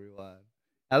Cooper, everyone.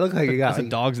 I look like a guy. That's a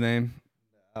dog's name.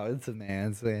 Oh, it's a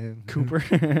man's name. Cooper.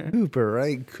 Cooper,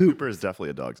 right? Cooper is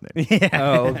definitely a dog's name. Yeah.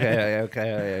 Oh,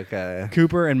 okay.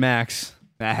 Cooper and Max.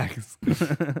 Max.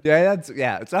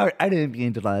 Yeah. Sorry, I didn't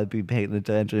mean to not be paying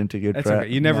attention to your That's track.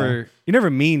 okay. You never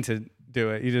mean to do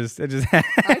it. You just I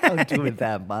don't do it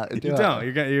that much. You don't.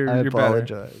 You're I better.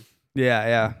 apologize.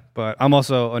 Yeah. But I'm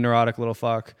also a neurotic little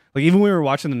fuck. Like even when we were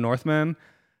watching The Northman,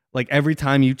 like every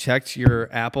time you checked your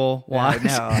Apple Watch,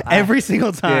 no, every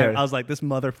single time, dude. I was like, this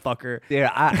motherfucker.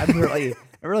 Yeah, I'm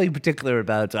really particular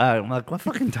about time. I'm like, what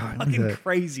fucking time is Fucking it?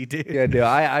 crazy, dude. Yeah, dude,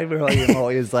 I really am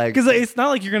always like, Because it's not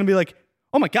like you're gonna be like,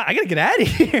 oh my god, I gotta get out of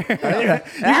here. You're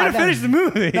gonna finish the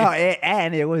movie. no,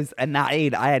 and it was a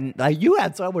night. I had like you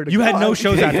had somewhere to You go. had no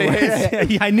shows afterwards.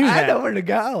 Yeah, I knew I had that. nowhere to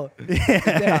go.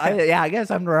 I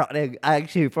guess I'm running.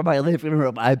 Actually, from my living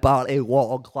room, I bought a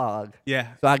wall clock.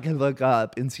 Yeah. So I can look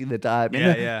up and see the time.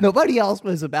 And Yeah. Nobody else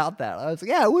was about that. I was like,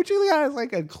 yeah, would you guys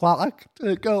like a clock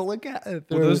to go look at?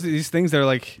 Well, these things, they're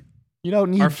like, you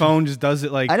don't need our phone just does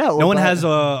it like, I know, no one but- has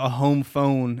a home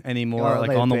phone anymore, like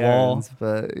my on the wall. parents,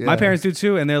 but, yeah. My parents do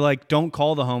too, and they're like, don't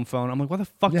call the home phone. I'm like, why the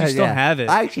fuck do you still have it?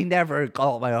 I actually never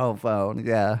call my home phone.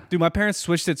 Yeah. Dude, my parents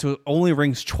switched it so it only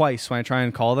rings twice when I try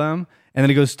and call them, and then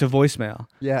it goes to voicemail.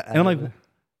 Yeah. And I'm like,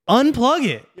 unplug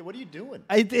it. Yeah, what are you doing?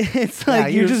 It's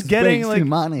like you're just getting like wasting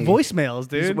money. voicemails, Just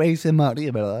dude. wasting money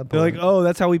about that. They're like, oh,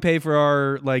 that's how we pay for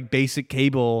our like basic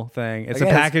cable thing. It's I a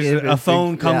guess package. if A it's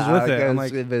phone comes yeah, with I it. I'm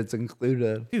guess like, if it's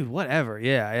included. dude, whatever.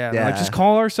 Yeah. Yeah. Like, just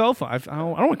call our cell phone. I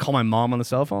don't want to call my mom on the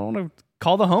cell phone. I want to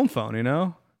call the home phone. You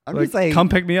know, I'm just like, come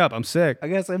pick me up. I'm sick. I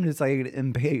guess I'm just like an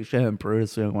impatient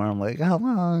person where I'm like, how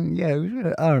long? Yeah,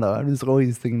 I don't know. I'm just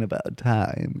always thinking about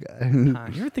time, guys.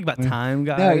 You ever think about time,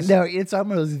 guys? No, it's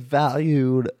almost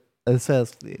valued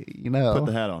necessity. You know. Put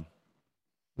the hat on.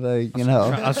 Like,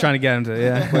 I was trying to get him to,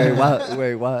 yeah.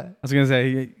 Wait, what? I was gonna say,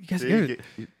 you guys, You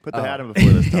put the hat on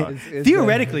before this talk.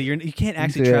 theoretically, you can't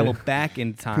actually travel back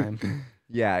in time.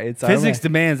 Yeah, it's Physics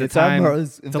demands the time.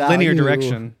 It's a linear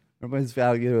direction. Our most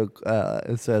valuable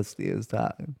necessity is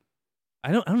time.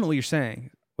 I don't know what you're saying.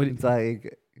 It's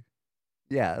like,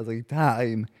 yeah, it's like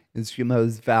time is your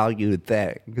most valued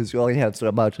thing because you only have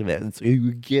so much of it, and so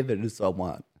you give it to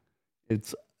someone.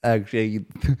 It's actually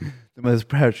the most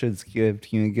precious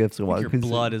gift you can give someone. Your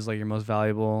blood is like your most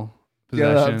valuable You know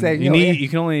what I'm possession. saying? You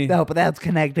can only No, but that's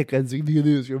connected because if you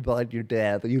lose your blood, you're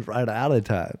dead. You run out of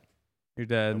time. you're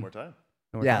dead. No more time.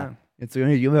 No more Yeah, time. it's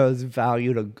your most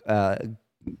valued.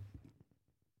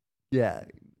 Yeah,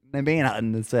 I mean, not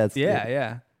in the sense.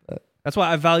 Yeah. That's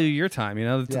why I value your time.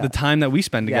 Yeah. The time that we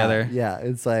spend together. Yeah,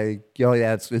 it's like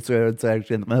it's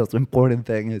actually the most important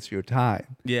thing is your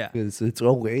time. Yeah. Because it's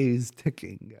always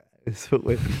ticking.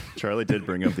 Charlie did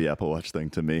bring up the Apple Watch thing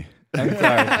to me. I'm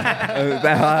sorry. I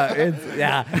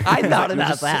thought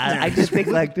about that. I just think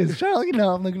like, does Charlie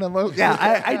know I'm looking at my... Yeah,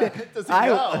 I Does he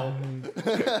know?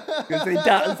 Because it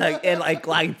does, like, it like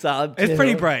lights up. It's too.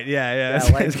 pretty bright. Yeah. Yeah,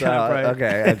 It's kind of bright.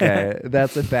 Okay.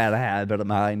 That's a bad habit of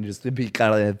mine, just to be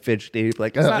kind of fidgety.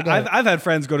 Like, I've had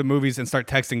friends go to movies and start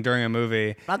texting during a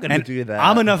movie. I'm not gonna do that.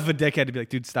 I'm enough of a dickhead to be like,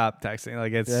 dude, stop texting.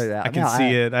 Like I can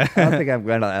see it. I don't think I'm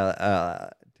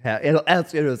gonna.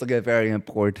 It was like a very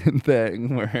important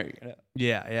thing where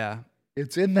Yeah.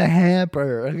 it's in the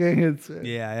hamper. Okay,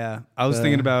 Yeah. I was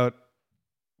thinking about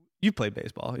you played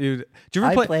baseball. Did you ever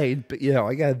I play? played, but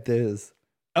I got this.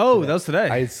 Oh, that was today.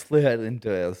 I slid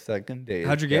into a second day.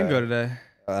 How'd your game go today?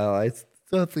 I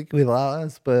still think we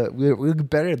lost, but we're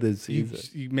better this season.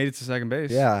 You made it to second base.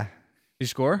 Yeah. Did you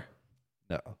score?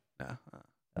 No.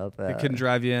 They couldn't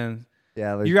drive you in.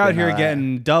 Yeah. You're out here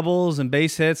getting doubles and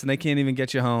base hits, and they can't even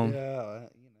get you home. Yeah.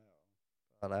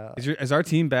 Is our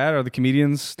team bad? Are the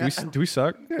comedians? Do we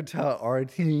suck? You're tell our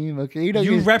team, okay?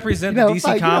 You represent the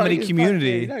DC comedy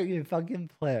community. You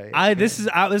fucking play. This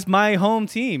is my home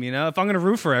team. If I'm gonna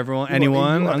root for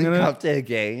anyone, I'm gonna come to a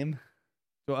game.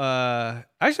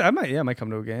 Actually, I might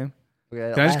come to a game.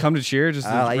 Okay, Can I just come to cheer? Just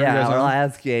to root you guys our on?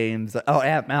 last games. Oh,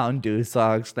 at Mountain Dew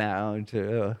sucks now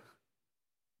too.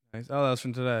 Nice. Oh, that was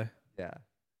from today. Yeah.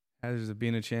 As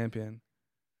being a champion.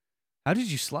 How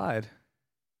did you slide?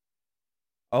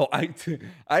 Oh, I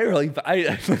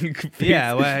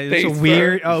Yeah, well, it's a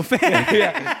weird. Oh,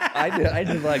 yeah. I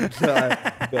did like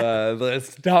the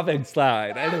stomach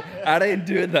slide. I didn't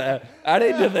do the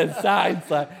side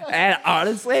slide. And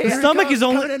honestly, the stomach is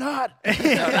only hot.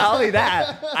 Not only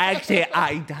that,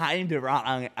 I timed it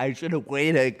wrong. I should have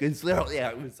waited because literally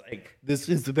I was like, "This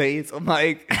is the base." I'm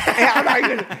like,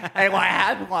 and what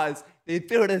happened was, they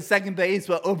threw it at second base,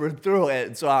 but overthrew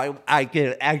it, so I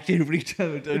could actually reach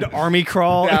out to the army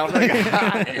crawl. Yeah, I was like,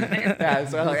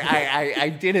 so I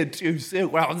did it too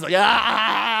soon. Where I was like,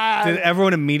 Did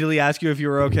everyone immediately ask you if you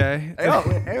were okay?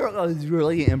 Everyone was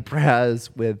really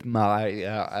impressed with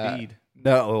my speed.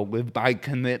 No, with my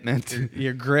commitment.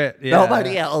 Your grit. Yeah.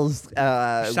 Nobody else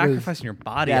sacrificing your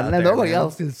body. Yeah, out there, nobody man.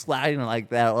 else is sliding like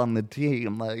that on the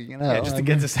team. Like, just to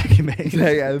get to second base.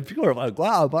 Yeah, people are like,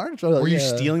 "Wow, Marshall." Were you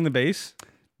stealing the base?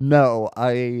 No,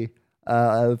 they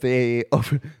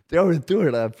overthrew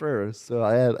it at first, so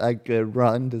I could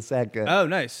run to second. Oh,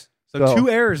 nice. So 2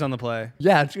 errors on the play.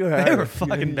 Yeah, 2 errors. They were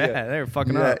fucking bad. They were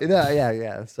fucking up.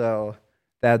 Yeah. So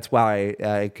that's why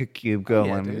I could keep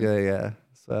going. Yeah.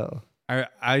 So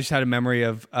I just had a memory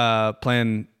of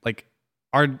playing, like,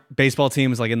 our baseball team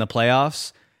was like in the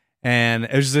playoffs, and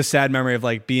it was just a sad memory of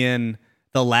like being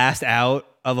the last out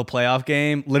of a playoff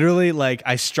game. Literally, like,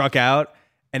 I struck out,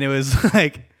 and it was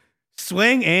like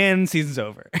swing and season's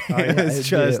over. It was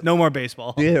just no more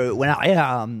baseball. Dude, when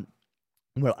I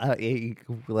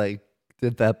like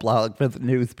did that blog for the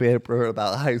newspaper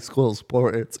about high school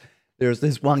sports, there was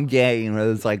this one game. It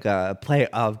was like a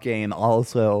playoff game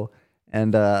also.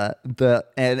 And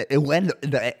it went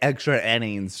into extra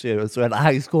innings too. So in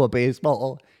high school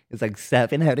baseball, it's like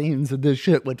 7 innings, and this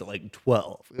shit went to like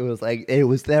 12. It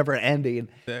was never ending.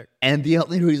 Sick. And the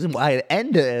only reason why it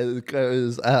ended is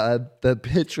because the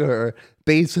pitcher,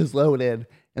 bases loaded,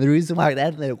 and the reason why it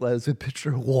ended was the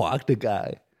pitcher walked a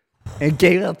guy and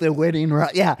gave up the winning run.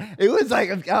 Yeah, it was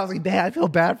like, I was like, man, I feel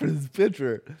bad for this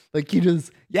pitcher. Like,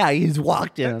 he's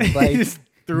walked him. Like, He just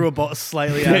threw a ball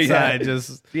slightly outside.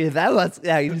 That was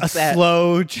a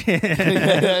slow chance.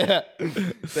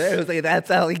 It was like, that's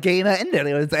how the game ended.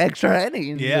 It was extra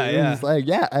innings. It was like,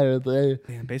 I was like,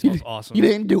 Man, baseball's awesome. You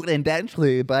didn't do it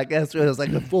intentionally, but I guess it was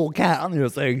like a full count. It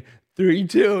was like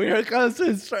 3-2. Here comes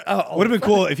his. Oh, Would have been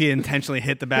cool if he intentionally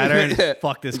hit the batter and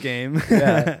fuck this game.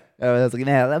 yeah. I was like,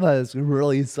 man, that must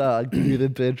really suck to be the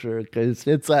pitcher because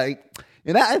it's like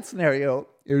in that scenario,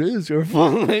 it is your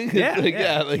fault.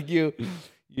 Yeah. Like you.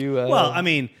 Well, I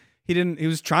mean, he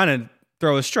was trying to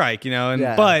throw a strike,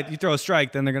 but you throw a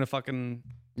strike, then they're gonna fucking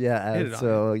yeah. hit it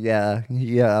So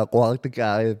yeah, walk the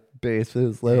guy.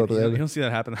 Bases loaded. You don't see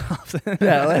that happen often.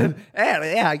 yeah.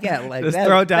 Like just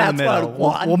throw it down the middle.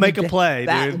 We'll make a play,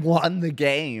 that dude. Won the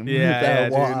game.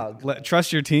 Dude.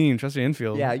 Trust your team. Trust your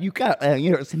infield. Yeah, you got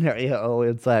your scenario.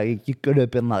 It's like you could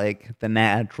have been like the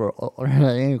natural,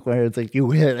 right? Where it's like you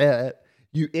hit it,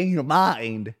 you in your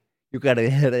mind. You gotta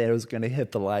hit it. It was gonna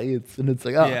hit the lights, and it's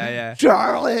like, oh, yeah.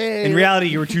 Charlie. In reality,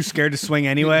 you were too scared to swing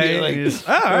anyway. Like, you just,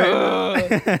 all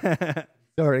right.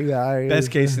 Sorry, guys. Best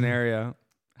case scenario.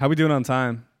 How we doing on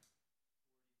time?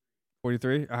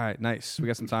 43? All right, nice. We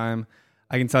got some time.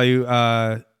 I can tell you,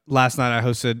 last night I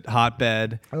hosted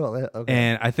Hotbed, okay.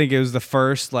 and I think it was the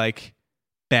first like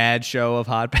bad show of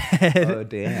Hotbed. Oh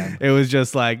damn! It was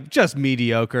just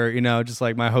mediocre, just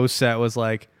like my host set was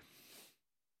like.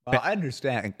 Well, I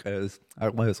understand because I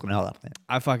was going to help it.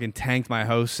 I fucking tanked my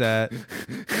host set.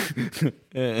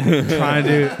 trying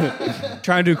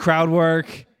to do crowd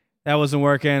work. That wasn't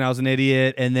working. I was an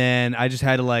idiot. And then I just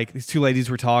had to these two ladies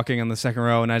were talking on the second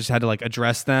row, and I just had to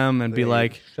address them and be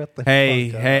like, shut the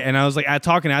hey. fuck up. And I was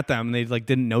talking at them, and they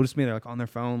didn't notice me. They're on their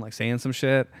phone, saying some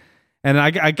shit. And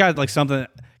I got something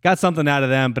out of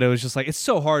them, but it was just it's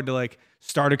so hard to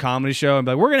start a comedy show and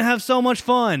be like, we're going to have so much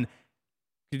fun.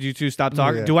 Did you two stop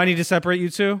talking? Yeah. Do I need to separate you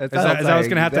two? Is that what's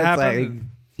going to have to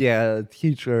happen?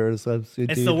 Teacher substitute.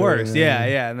 It's the worst.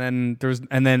 Yeah. And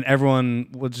then everyone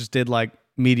just did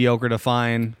mediocre to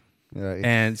fine. Right.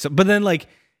 And so, but then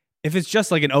if it's just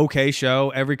an okay show,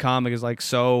 every comic is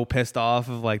so pissed off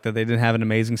of that they didn't have an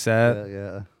amazing set.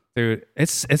 Yeah. Dude,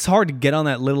 it's hard to get on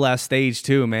that little ass stage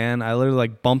too, man. I literally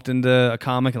bumped into a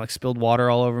comic and spilled water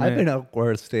all over me. I've been on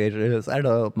worse stages. I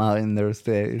don't mind their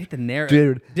stage. I hate the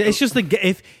narrative. Dude, it's just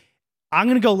if I'm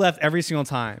gonna go left every single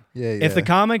time. Yeah. If the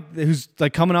comic who's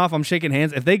coming off, I'm shaking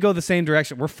hands. If they go the same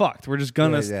direction, we're fucked. We're just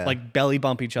gonna belly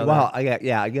bump each other. Well,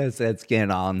 I guess that's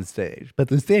getting on stage, but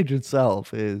the stage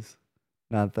itself is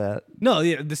not that. No,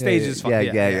 the stage is fun.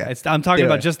 Yeah. I'm talking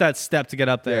about just that step to get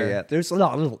up there. Yeah. There's a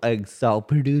lot of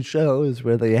self-produced shows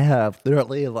where they have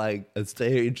literally a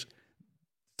stage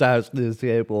starts this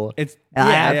table.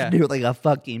 I have to do a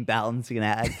fucking balancing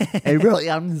act. And really,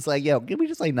 I'm just yo, can we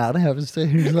just not have a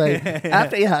stage?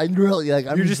 After I'm really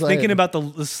I'm you're just thinking about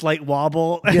the slight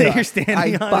wobble that you're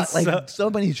standing on.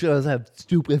 So many shows have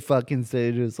stupid fucking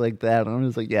stages like that. And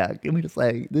I'm just can we just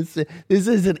this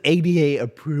isn't ADA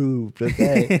approved,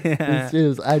 okay? This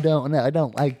is I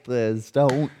don't like this.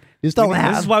 This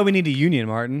is why we need a union,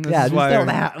 Martin.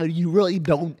 You really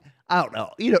don't. I don't know.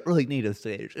 You don't really need a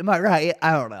stage. Am I right?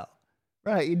 I don't know.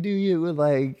 Right? Do you all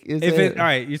right?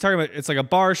 You're talking about it's a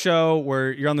bar show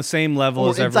where you're on the same level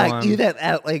as everyone.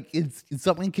 It's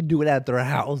someone can do it at their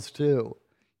house too.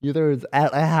 Either it's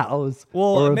at a house.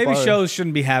 Well, maybe shows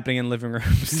shouldn't be happening in living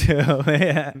rooms too.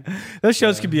 Yeah, those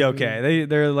shows could be okay.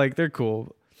 They're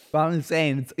cool. But I'm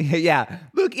saying,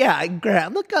 look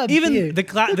up even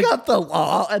look up the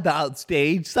law about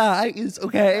stage size,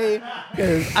 okay?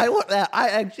 Because I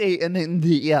actually am in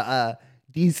the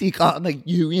DC Comic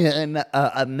Union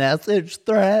a message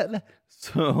thread.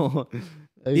 So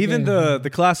even the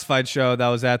classified show that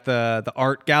was at the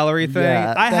art gallery thing,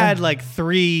 I had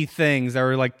 3 things that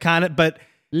were kind of, but.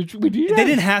 They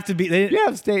didn't have to be. Did you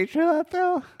have stage show that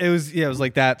though? It was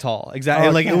that tall.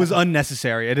 Exactly. It was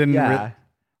unnecessary. It didn't. Yeah.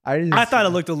 I thought it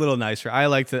looked a little nicer. I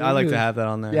like to have that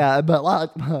on there. Yeah, but a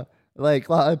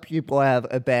lot of people have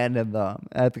abandoned them.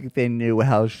 I think they knew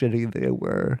how shitty they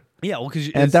were. Yeah, well, because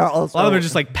a lot of them are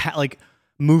just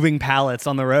moving pallets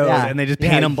on the road, and they just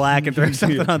paint them black and throw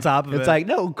something on top of it. It's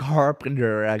no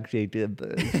carpenter actually did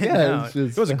this. Yeah,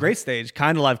 it was a great stage,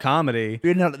 kind of live comedy.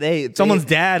 Someone's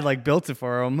dad built it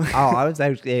for them. I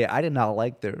did not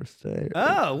like their stage.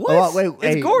 Oh, what? Wait,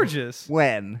 it's gorgeous.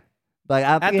 When?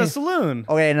 At the saloon.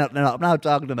 Okay, no, I'm not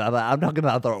talking about that. I'm talking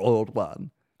about their old one.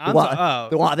 The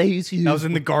one they used to use. That was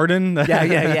in the garden?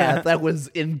 Yeah. That was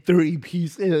in 3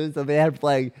 pieces. And they had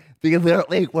they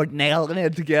literally were nailing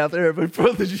it together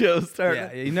before the show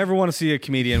started. Yeah, you never want to see a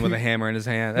comedian with a hammer in his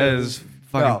hand. That is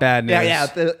fucking bad news.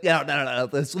 No.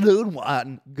 The saloon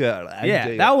one, good.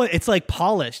 That one, it's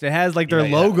polished. It has their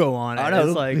logo on it. I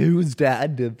don't know whose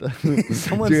dad did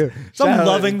that. Some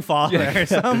loving father. Yeah.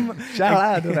 Shout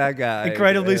out to that guy.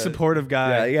 Incredibly supportive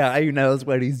guy. Yeah, he knows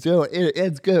what he's doing.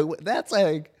 It's good. That's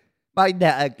My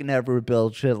dad can never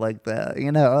build shit like that.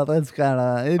 You know, that's kind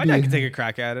of. My dad could take a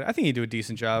crack at it. I think he'd do a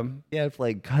decent job. You have to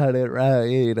like cut it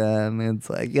right, and it's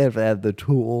like you have to have the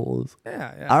tools.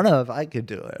 Yeah. I don't know if I could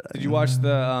do it. Did you watch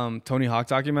the Tony Hawk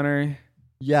documentary?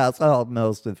 Yeah, I saw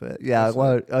most of it. Yeah,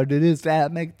 did his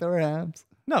dad make the ramps?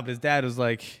 No, but his dad was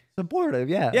like Supportive,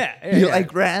 yeah. Yeah, He yeah.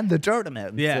 like ran the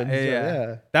tournament. Yeah.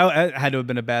 That had to have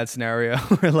been a bad scenario.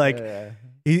 Where like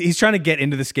he's trying to get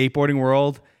into the skateboarding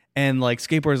world, and like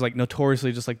skateboarders like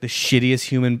notoriously just like the shittiest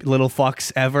human little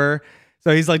fucks ever.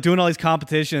 So he's like doing all these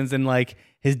competitions, and like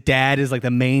his dad is like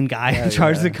the main guy in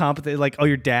charge of the competition. Like, oh,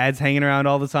 your dad's hanging around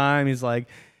all the time. He's like,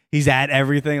 he's at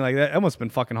everything. Like that must have been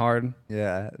fucking hard.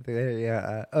 Yeah.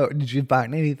 Oh, did you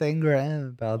find anything, Graham,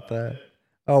 about that?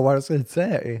 Oh, what does it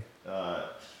say?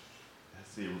 Let's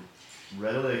see,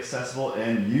 readily accessible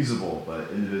and usable by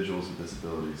individuals with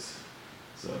disabilities.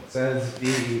 So Says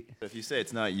the if you say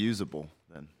it's not usable,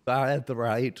 then I have the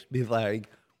right to be like,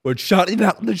 we're shutting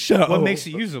down the show. What makes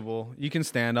it usable? You can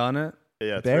stand on it.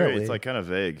 yeah, it's Barely. it's like kind of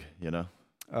vague, you know.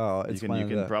 Oh, You it's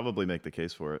can probably make the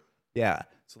case for it. Yeah.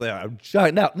 So they're like, I'm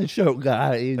shutting down the show,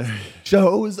 guys.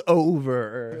 Show's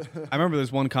over. I remember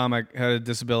this one comic had a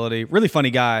disability, really funny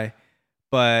guy,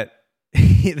 but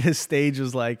this stage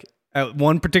was like at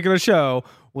one particular show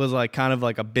was like kind of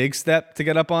like a big step to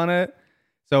get up on it.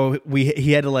 So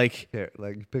he had to like Here,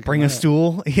 like pick bring him a up.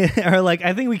 stool or like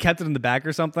I think we kept it in the back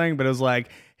or something, but it was like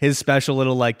his special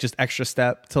little like just extra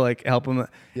step to like help him.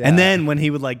 Yeah. And then when he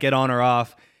would like get on or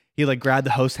off, he like grabbed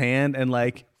the host's hand and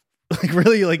like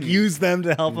really like use them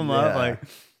to help him up, like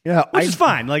Yeah, which is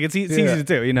fine. Like it's easy Yeah. to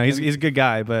do. You know, he's a good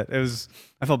guy, but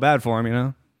I felt bad for him. You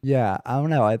know. Yeah, I don't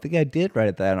know. I think I did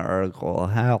write that in an article.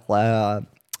 How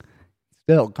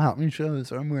still comedy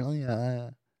shows are really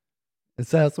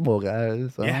accessible,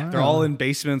 guys. I Yeah, don't they're know. all in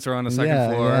basements or on the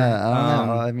second floor. Yeah, I don't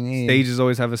know. I mean, stages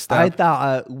always have a step. I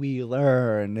thought we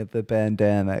learned at the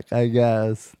pandemic. I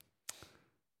guess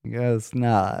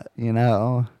not. You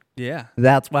know, yeah.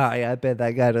 that's why I bet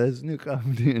that guy doesn't do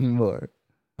comedy anymore.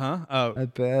 Huh? Oh, I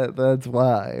bet that's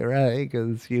why, right?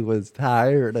 Because he was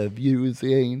tired of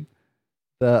using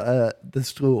the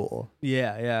stool.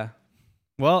 yeah.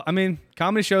 Well, I mean,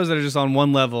 comedy shows that are just on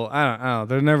one level. I don't know.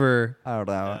 They're never. I don't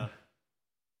know.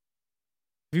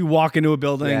 If you walk into a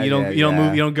building, Yeah, you don't yeah.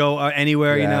 move, you don't go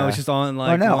anywhere. You know, Yeah. it's just on Oh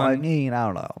like no, one. I mean, I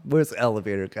don't know. Where's the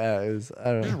elevator, guys?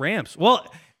 I don't Just know. ramps. Well,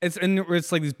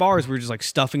 it's like these bars we're just like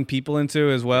stuffing people into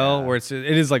as well, where it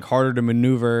is like harder to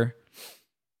maneuver.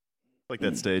 Like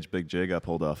that stage Big J got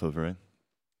pulled off of, right?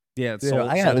 Yeah, it's Dude,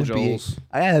 Soul Joel's.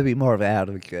 I gotta be more of an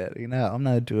advocate. You know, I'm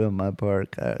not doing my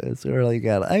part, guys. I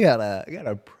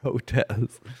gotta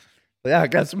protest. Yeah, I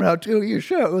guess I'm not doing your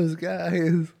shows,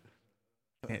 guys.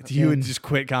 You would just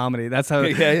quit comedy. That's how.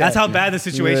 Yeah. That's how bad the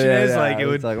situation Yeah, is. yeah. Like it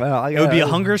would. It's like, well, It would be a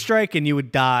hunger strike, and you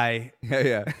would die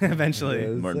Yeah. eventually. Yes.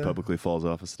 Martin publicly falls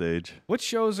off a stage. What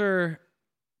shows are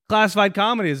classified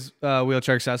comedies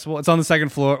wheelchair accessible? It's on the second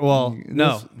floor. Well,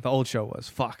 no, the old show was.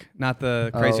 Fuck, not the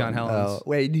Crazy on Helens. Oh.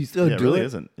 Wait, do you still Yeah, it do really it?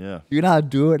 isn't. Yeah. You're not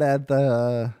doing it at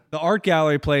the. The art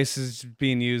gallery place is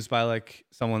being used by like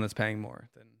someone that's paying more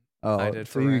than I did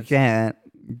so for you rent. can't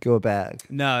go back.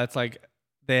 No, it's like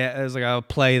there's like a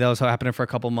play that was happening for a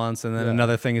couple months, and then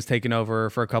another thing is taken over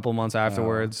for a couple months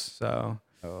afterwards. So,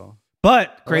 Oh.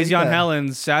 but Crazy on that.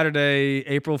 Helens, Saturday,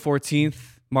 April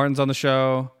 14th. Martin's on the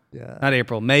show. Yeah. Not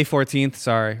April, May 14th.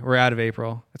 Sorry, we're out of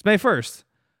April. It's May 1st.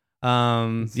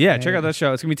 Check out that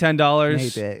show. It's gonna be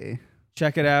 $10. Maybe.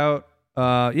 Check it out.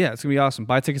 It's gonna be awesome.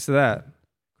 Buy tickets to that.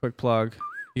 Quick plug.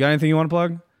 You got anything you want to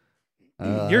plug?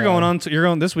 You're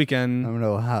going this weekend. I'm in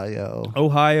Ohio.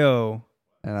 Ohio.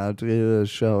 And I'll do a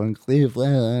show in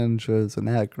Cleveland, shows in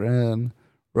Akron,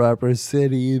 Rapper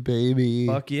City, baby.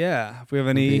 Fuck yeah. If we have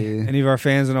any Okay. of our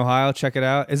fans in Ohio, check it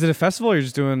out. Is it a festival or you're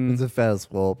just doing It's a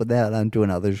festival, but that I'm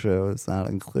doing other shows not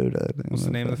included. what's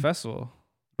the name of the festival?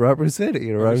 Rapper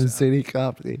City, Rapper City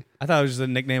Comedy. I thought it was just a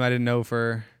nickname I didn't know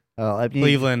for Oh, I mean,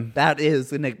 Cleveland. That is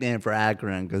the nickname for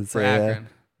Akron because For Akron.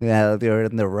 Yeah, they're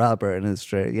in the rubber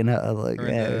industry, you know, like Or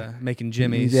yeah. making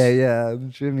jimmies. Yeah, the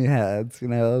Jimmy hats, you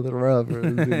know, the rubbers.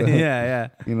 You know, yeah.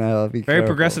 You know, be Very careful.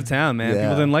 progressive town, man. Yeah.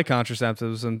 People didn't like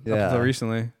contraceptives up until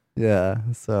recently. Yeah,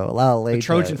 so a lot of The latex.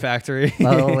 Trojan factory. A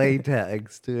lot of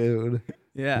latex, dude.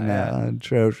 yeah. You know,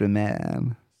 Trojan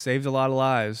man. Saved a lot of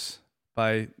lives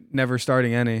by never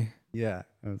starting any. Yeah,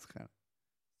 that's kind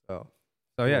of.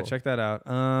 So yeah, Cool. check that out.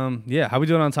 How we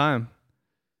doing on time?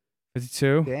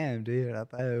 52. Damn, dude. I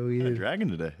thought We're we. dragging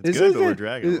today. It's good, but we're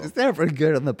dragging. It's never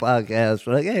good on the podcast.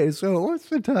 We're like, hey, so what's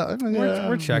the time?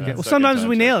 We're checking. Yeah, Well, second sometimes time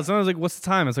we check. nail it. Sometimes like, what's the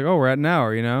time? It's like, oh, we're at an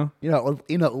hour. You know. You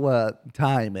know what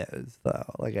time is though.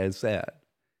 Like I said,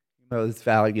 most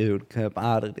valued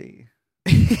commodity.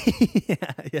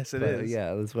 Yes, it is.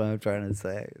 Yeah, that's what I'm trying to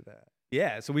say.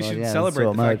 Yeah, so we Well, should yeah, celebrate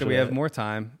so the fact much that of we have it. more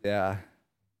time. Yeah.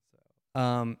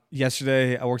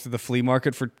 Yesterday I worked at the flea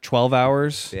market for 12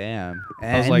 hours. Damn.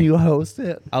 I was And like- you host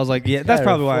it? I was like, yeah, that's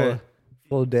probably why.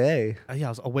 Full day. Yeah, I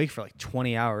was awake for like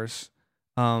 20 hours.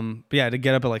 But yeah, to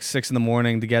get up at like 6 in the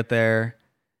morning to get there.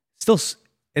 Still,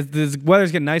 the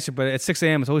weather's getting nicer, but at 6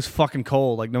 a.m. it's always fucking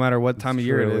cold. Like no matter what time of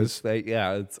year it is. It's like,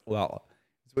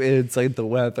 it's like the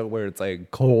weather where it's like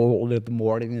cold in the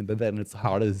morning, but then it's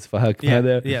hot as fuck. Yeah, by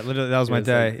then. yeah, literally that was my It's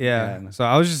day. like, yeah. man. So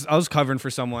I was covering for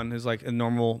someone who's like a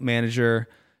normal manager,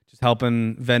 just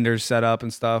helping vendors set up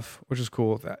and stuff, which is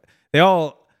cool.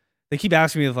 They keep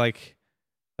asking me like,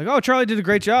 oh, Charlie did a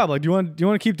great job. Like, do you want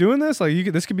to keep doing this? Like,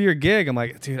 this could be your gig. I'm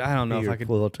like, dude, I don't know if I could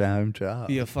full-time job.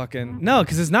 be a fucking no,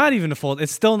 because it's not even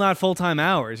it's still not full-time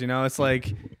hours. You know, it's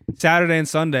like Saturday and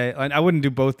Sunday. I wouldn't do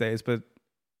both days, but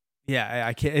yeah,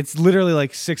 I can't. It's literally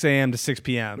like 6 a.m. to 6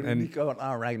 p.m. What are and you going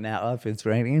on right now if it's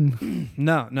raining?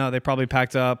 no, they probably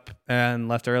packed up and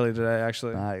left early today.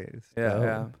 Actually, Nice.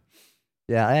 yeah.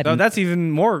 Yeah. No, that's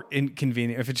even more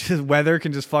inconvenient. If it's just weather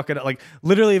can just fuck it up. Like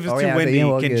literally, if it's too windy, then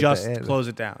we'll can get just the- close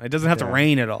it down. It doesn't have to Yeah.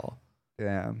 rain at all.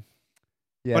 Yeah.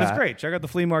 But it's great. Check out the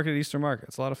flea market at Easter Market.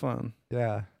 It's a lot of fun.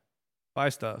 Yeah. Buy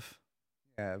stuff.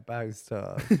 Yeah. Buy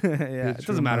stuff. Yeah, Get it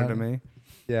doesn't your matter to money. me.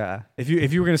 Yeah. If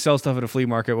you were gonna sell stuff at a flea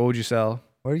market, what would you sell?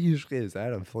 What usually is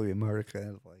that a flea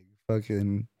market? Like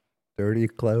fucking dirty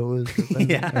clothes? Or something?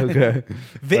 Yeah. Okay.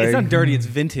 It's not dirty. It's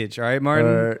vintage. All right, Martin.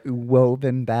 Or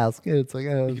woven baskets. Like,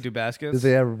 You could do baskets. does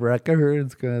they have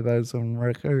records? Gonna buy some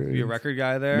records. Be a record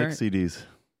guy there. Mix CDs.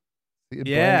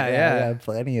 Yeah.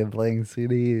 Plenty of blank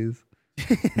CDs.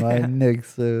 My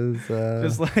mixes.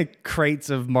 Just like crates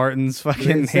of Martin's They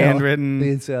fucking sell- handwritten.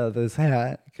 They sell this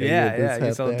hat. Can you Yeah, get yeah. this You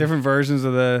hat sell there? different versions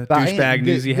of the But douchebag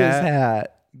newsy This hat.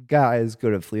 hat. Guys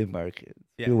go to flea markets.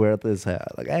 Yeah. You wear this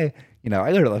hat. Like I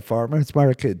go to the farmer's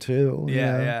market too. you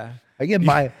know? Yeah, I get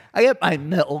my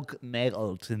milk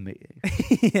mailed to me.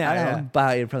 yeah. I don't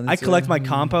buy it from the I collect my store.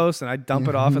 compost and I dump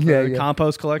it off at Yeah, the yeah.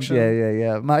 compost collection.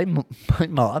 Yeah. My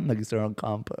mom makes her own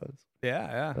compost.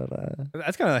 Yeah. But,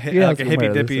 That's kind of Yeah, like a somewhere hippy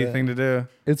this, dippy thing to do.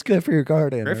 it's good for your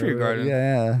garden. Great for your garden.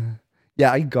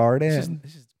 Yeah, I garden.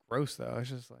 It's just gross though. It's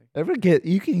just like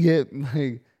You can get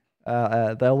like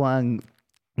that one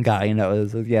guy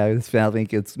his family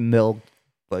gets milk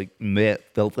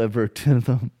delivered to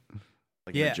them.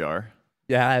 Like in a jar.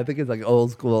 Yeah, I think it's like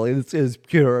old school. It's just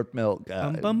pure milk,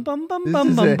 guys. bum bum bum This bum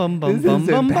is bum it. bum This bum bum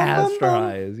isn't bum bum.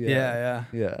 pasteurized. Yeah.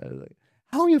 Yeah. It's like,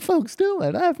 how are you folks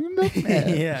doing? I have your milkman.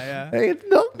 Yeah. Hey, it's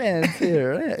milkman's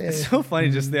here. It's so funny,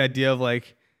 just the idea of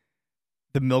like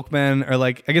the milkman or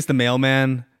like I guess the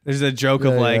mailman. There's a joke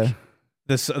of Yeah, like yeah.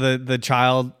 the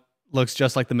child looks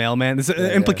just like the mailman. There's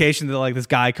an implication that like this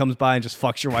guy comes by and just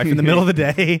fucks your wife in the middle of the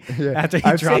day after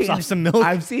he drops off some milk.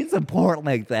 I've seen some porn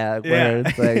like that where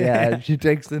it's like, she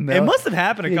takes the milk. It must have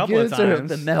happened a couple of gives her times.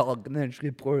 the milk and then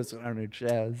she pours it on her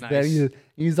chest. Nice. Then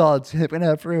he's all tipping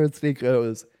up for it. He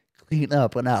goes, clean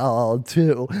up and I'll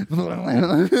too.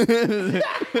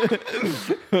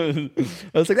 I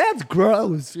was like, that's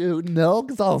gross, dude.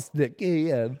 Milk's all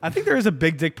sticky. And I think there is a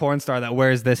big dick porn star that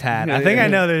wears this hat. I think I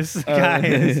know this guy.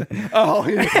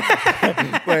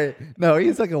 Wait, no,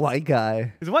 he's like a white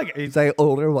guy. He's white. He's like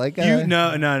older white guy.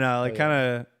 No, like kind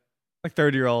of like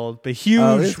 30-year-old, but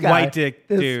huge This guy- white dick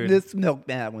dude. This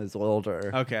milkman was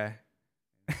older. Okay.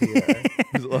 Yeah,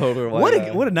 he's older white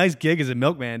guy. What a nice gig as a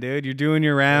milkman, dude. You're doing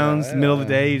your rounds in the middle of the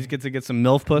day. You just get to get some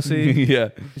MILF pussy. Yeah.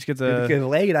 You just get It's to. getting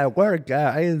late at work,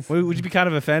 guys. Would you be kind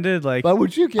of offended? Like, What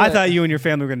would you get? I thought you and your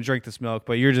family were going to drink this milk,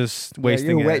 but you're just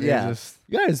wasting it. You're Yeah, just-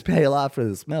 you guys pay a lot for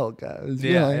this milk, guys.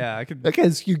 yeah. I could. I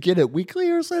guess you get it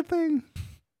weekly or something.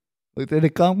 Like, did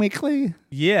it come weekly?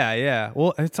 Yeah.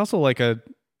 Well, it's also like a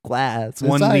Glass. It's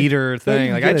 1 not- liter it's not thing.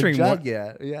 even Like I get a drink more. jug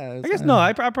yet. Yeah. I guess no.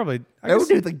 I probably. I would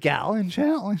do the gallon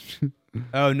challenge.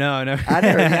 Oh no. I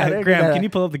never do Graham, that. can you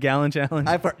pull up the gallon challenge?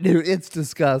 Dude, it's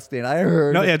disgusting. I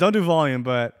heard. No, yeah. Don't do volume,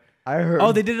 but. I heard.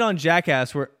 Oh, they did it on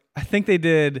Jackass where I think they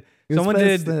did. You're Someone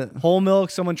did supposed to- whole milk.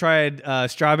 Someone tried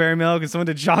strawberry milk, and someone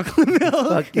did chocolate milk.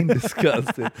 fucking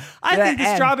disgusting. I think the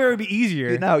and, strawberry would be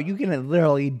easier. You can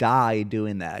literally die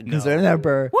doing that. Because No. I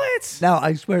remember. What? No,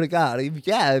 I swear to God.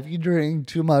 If you drink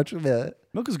too much of it.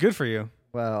 Milk is good for you.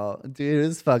 Well, dude,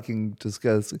 it's fucking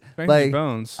disgusting. Strengthens your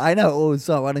bones. I know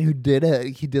someone who did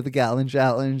it. He did the gallon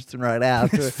challenge, and right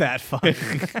after, Fat fuck.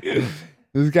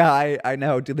 this guy I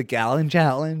know did the gallon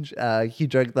challenge. He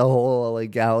drank the whole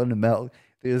gallon of milk.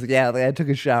 He was I took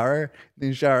a shower. In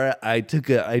the shower, I took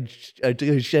a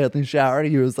shit in the shower.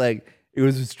 He was like, it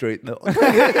was a straight milk.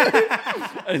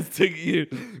 I was taking you.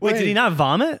 Wait, did he not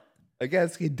vomit? I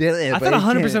guess he didn't. I thought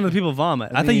 100% of the people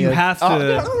vomit. I think you have to. Oh, God,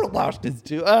 I'm gonna watch this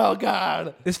too. Oh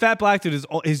God. This fat black dude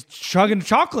is chugging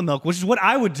chocolate milk, which is what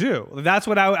I would do. That's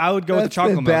what I would go with the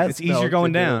chocolate milk. It's easier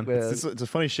going down. It's a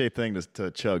funny shaped thing to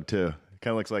chug too. It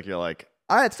kind of looks like you're like.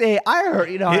 I'd say I heard,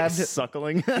 it's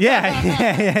suckling. Yeah.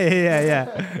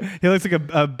 He looks like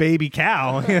a baby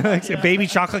cow. He looks like a baby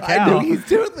chocolate cow. I know he's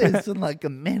doing this in like a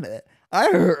minute. I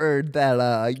heard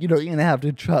that you're gonna have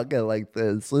to chug it like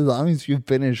this as long as you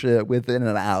finish it within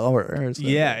an hour or something.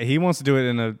 Yeah, he wants to do it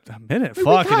in a minute.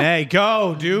 Fucking A,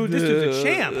 go, dude. This dude's a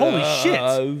champ. Holy shit.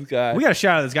 We gotta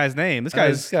shout out this guy's name. This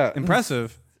guy's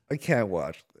impressive. I can't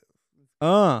watch this.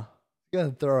 Gonna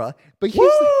throw up. But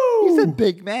he's a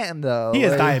big man though. He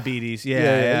has diabetes.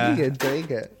 Yeah. He can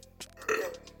take it.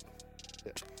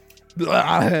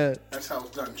 That's how it's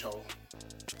done, Joel.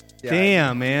 Yeah,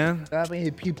 damn, man. That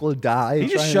many people die. He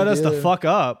just shut us the fuck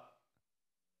up.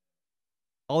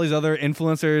 All these other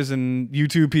influencers and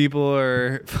YouTube people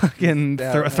are fucking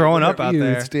throwing up out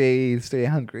there. Stay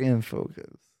hungry and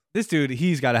focused. This dude,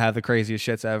 he's got to have the craziest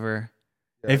shits ever.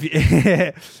 Yeah.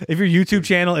 If your YouTube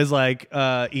channel is like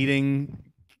eating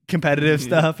competitive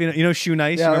stuff, you know Shoe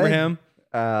Nice, you remember him?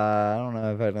 I don't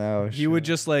know if I know. He would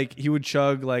just he would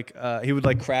chug he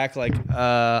would crack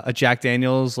a Jack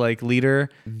Daniels liter,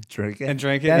 drink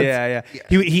it. Yeah.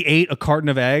 He ate a carton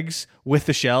of eggs with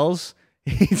the shells.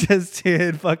 He just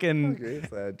did fucking. How great is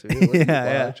that, dude?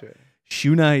 Yeah.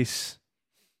 Shoe Nice.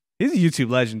 He's a YouTube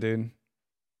legend, dude.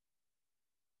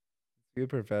 You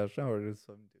professional or just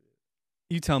some dude?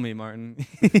 You tell me, Martin.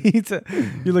 You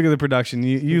look at the production.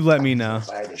 You let me know.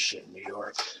 Buy this shit in New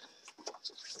York.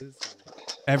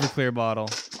 Everclear bottle.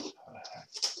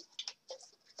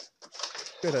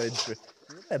 Good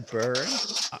that burn?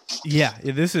 Yeah,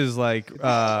 this is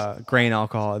grain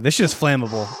alcohol. This is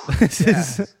flammable. This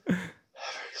is.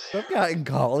 Some guy in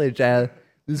college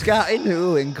this guy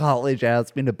who in college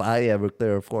asked me to buy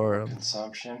Everclear for him.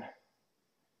 Consumption.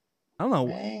 I don't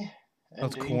know.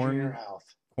 That's corn.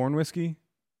 Corn whiskey?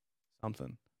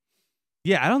 Something.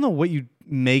 Yeah, I don't know what you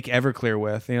make Everclear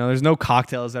with. There's no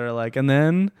cocktails that are and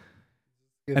then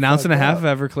an ounce and a half of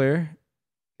Everclear.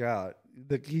 God,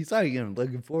 he's not even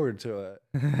looking forward to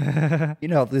it.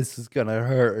 This is gonna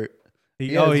hurt.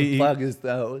 He plug his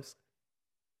nose.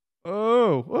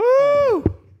 Oh,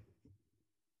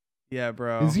 yeah,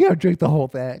 bro. Is he gonna drink the whole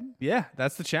thing? Yeah,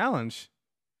 that's the challenge.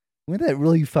 Wouldn't that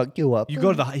really fuck you up? He's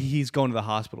going to the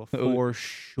hospital for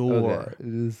sure.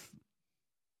 Okay.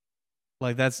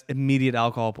 That's immediate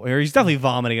alcohol. Or he's definitely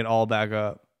vomiting it all back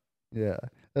up. Yeah.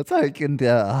 That's like in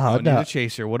the hot dog. Need a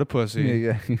chaser. What a pussy.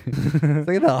 Yeah. It's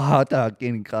like the hot dog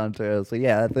eating contest. So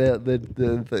yeah,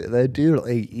 the dude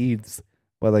eats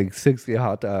 60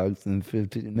 hot dogs in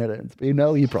 15 minutes. But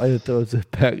he probably throws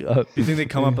it back up. You think they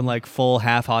come up in full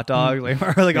half hot dog? Or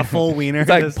a full wiener? It's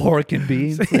like pork and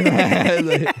beans. That's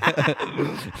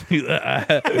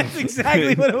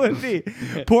exactly what it would be.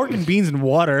 Pork and beans and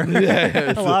water.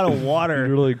 Yeah, a lot of water.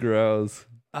 Really gross.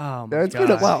 Oh my It's God.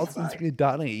 been a while since we've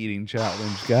done an eating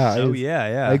challenge, guys. Oh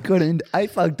yeah. I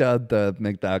fucked up the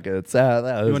McNuggets.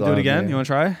 You want to do it again? You want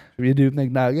to try? Should we do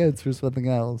McNuggets or something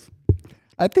else?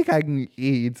 I think I can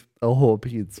eat a whole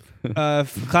pizza.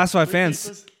 Classified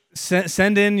fans,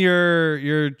 send in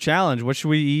your challenge. What should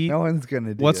we eat? No one's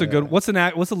gonna do. What's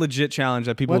a legit challenge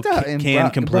that people can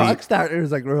complete?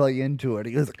 Rockstarter's really into it.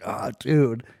 He was like, "Oh,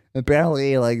 dude."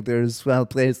 Apparently, there's one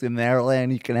place in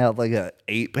Maryland you can have a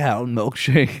 8-pound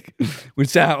milkshake, which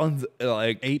sounds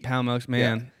like 8-pound milkshake,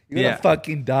 man. You're gonna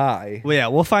fucking die. Well, yeah,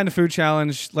 we'll find a food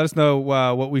challenge. Let us know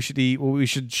what we should eat, what we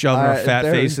should shove in our fat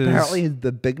faces. Apparently,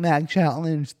 the Big Mac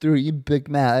challenge: 3 Big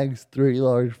Macs, 3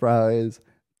 large fries,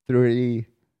 3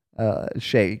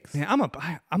 shakes. Yeah, I'm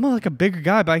a bigger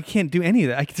guy, but I can't do any of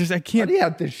that. I can't. Yeah,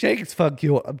 the shakes fuck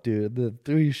you up, dude. The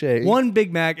 3 shakes. 1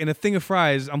 Big Mac and a thing of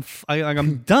fries.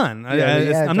 I'm done.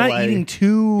 I'm not eating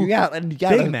 2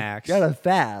 Big Macs. You gotta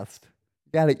fast.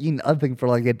 You gotta eat nothing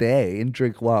for a day and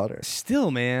drink water.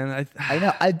 Still, man. I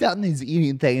know. I've done these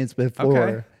eating things before.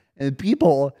 Okay. And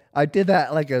I did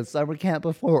that a summer camp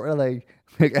before.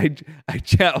 I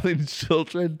challenged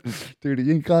children through the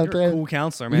eating contest. You're a cool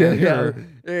counselor, man. Yeah.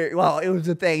 Well, it was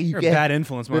a thing. You're a bad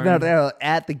influence, Martin. No,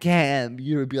 at the camp,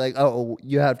 you would be like, "Oh,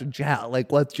 you have to challenge.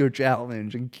 What's your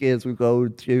challenge?" And kids would go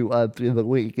through the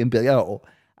week and be like, "Oh,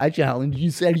 I challenged.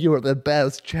 You said you were the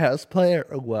best chess player.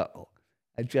 Well,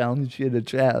 I challenged you to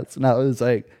chess." And I was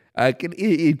like, "I can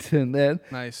eat." And then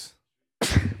nice.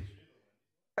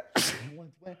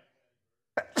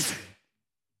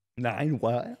 9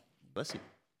 what? Bless you.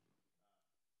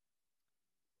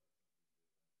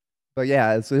 But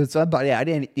yeah, so somebody I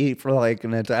didn't eat for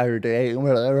an entire day and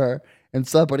whatever. And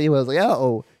somebody was like,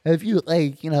 "Oh, have you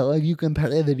like, have you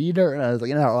competitive eater?" And I was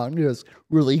like, "No, I'm just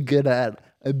really good at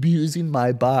abusing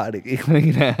my body."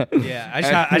 Yeah, I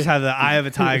just have the eye of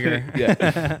a tiger.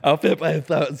 Yeah, I'll fit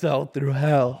myself through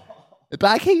hell. But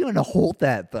I can't even hold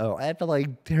that though. I have to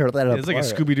like tear that apart. It's like a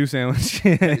Scooby-Doo sandwich.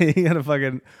 You gotta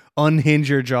fucking unhinge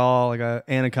your jaw like a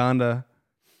anaconda.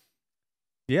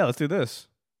 Yeah, let's do this.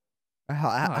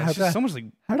 It's just so much like.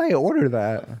 How did I order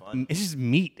that? It's just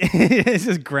meat. It's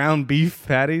just ground beef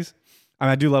patties. I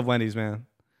mean, I do love Wendy's, man.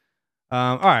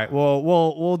 All right, well,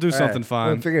 we'll do something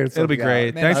fun. We'll figure It'll be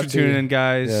great. Man, Thanks for tuning in,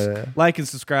 guys. Yeah. Like and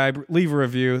subscribe. Leave a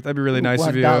review. That'd be really nice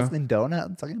of you. 1,000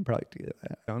 donuts. I can probably do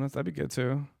that. Donuts, that'd be good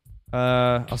too.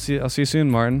 I'll see you soon,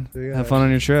 Martin. Yeah. Have fun on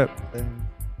your trip.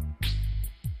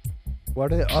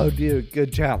 I'll do a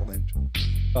good challenge.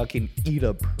 Fucking eat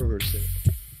a person.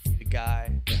 Eat a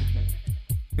guy.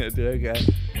 Okay.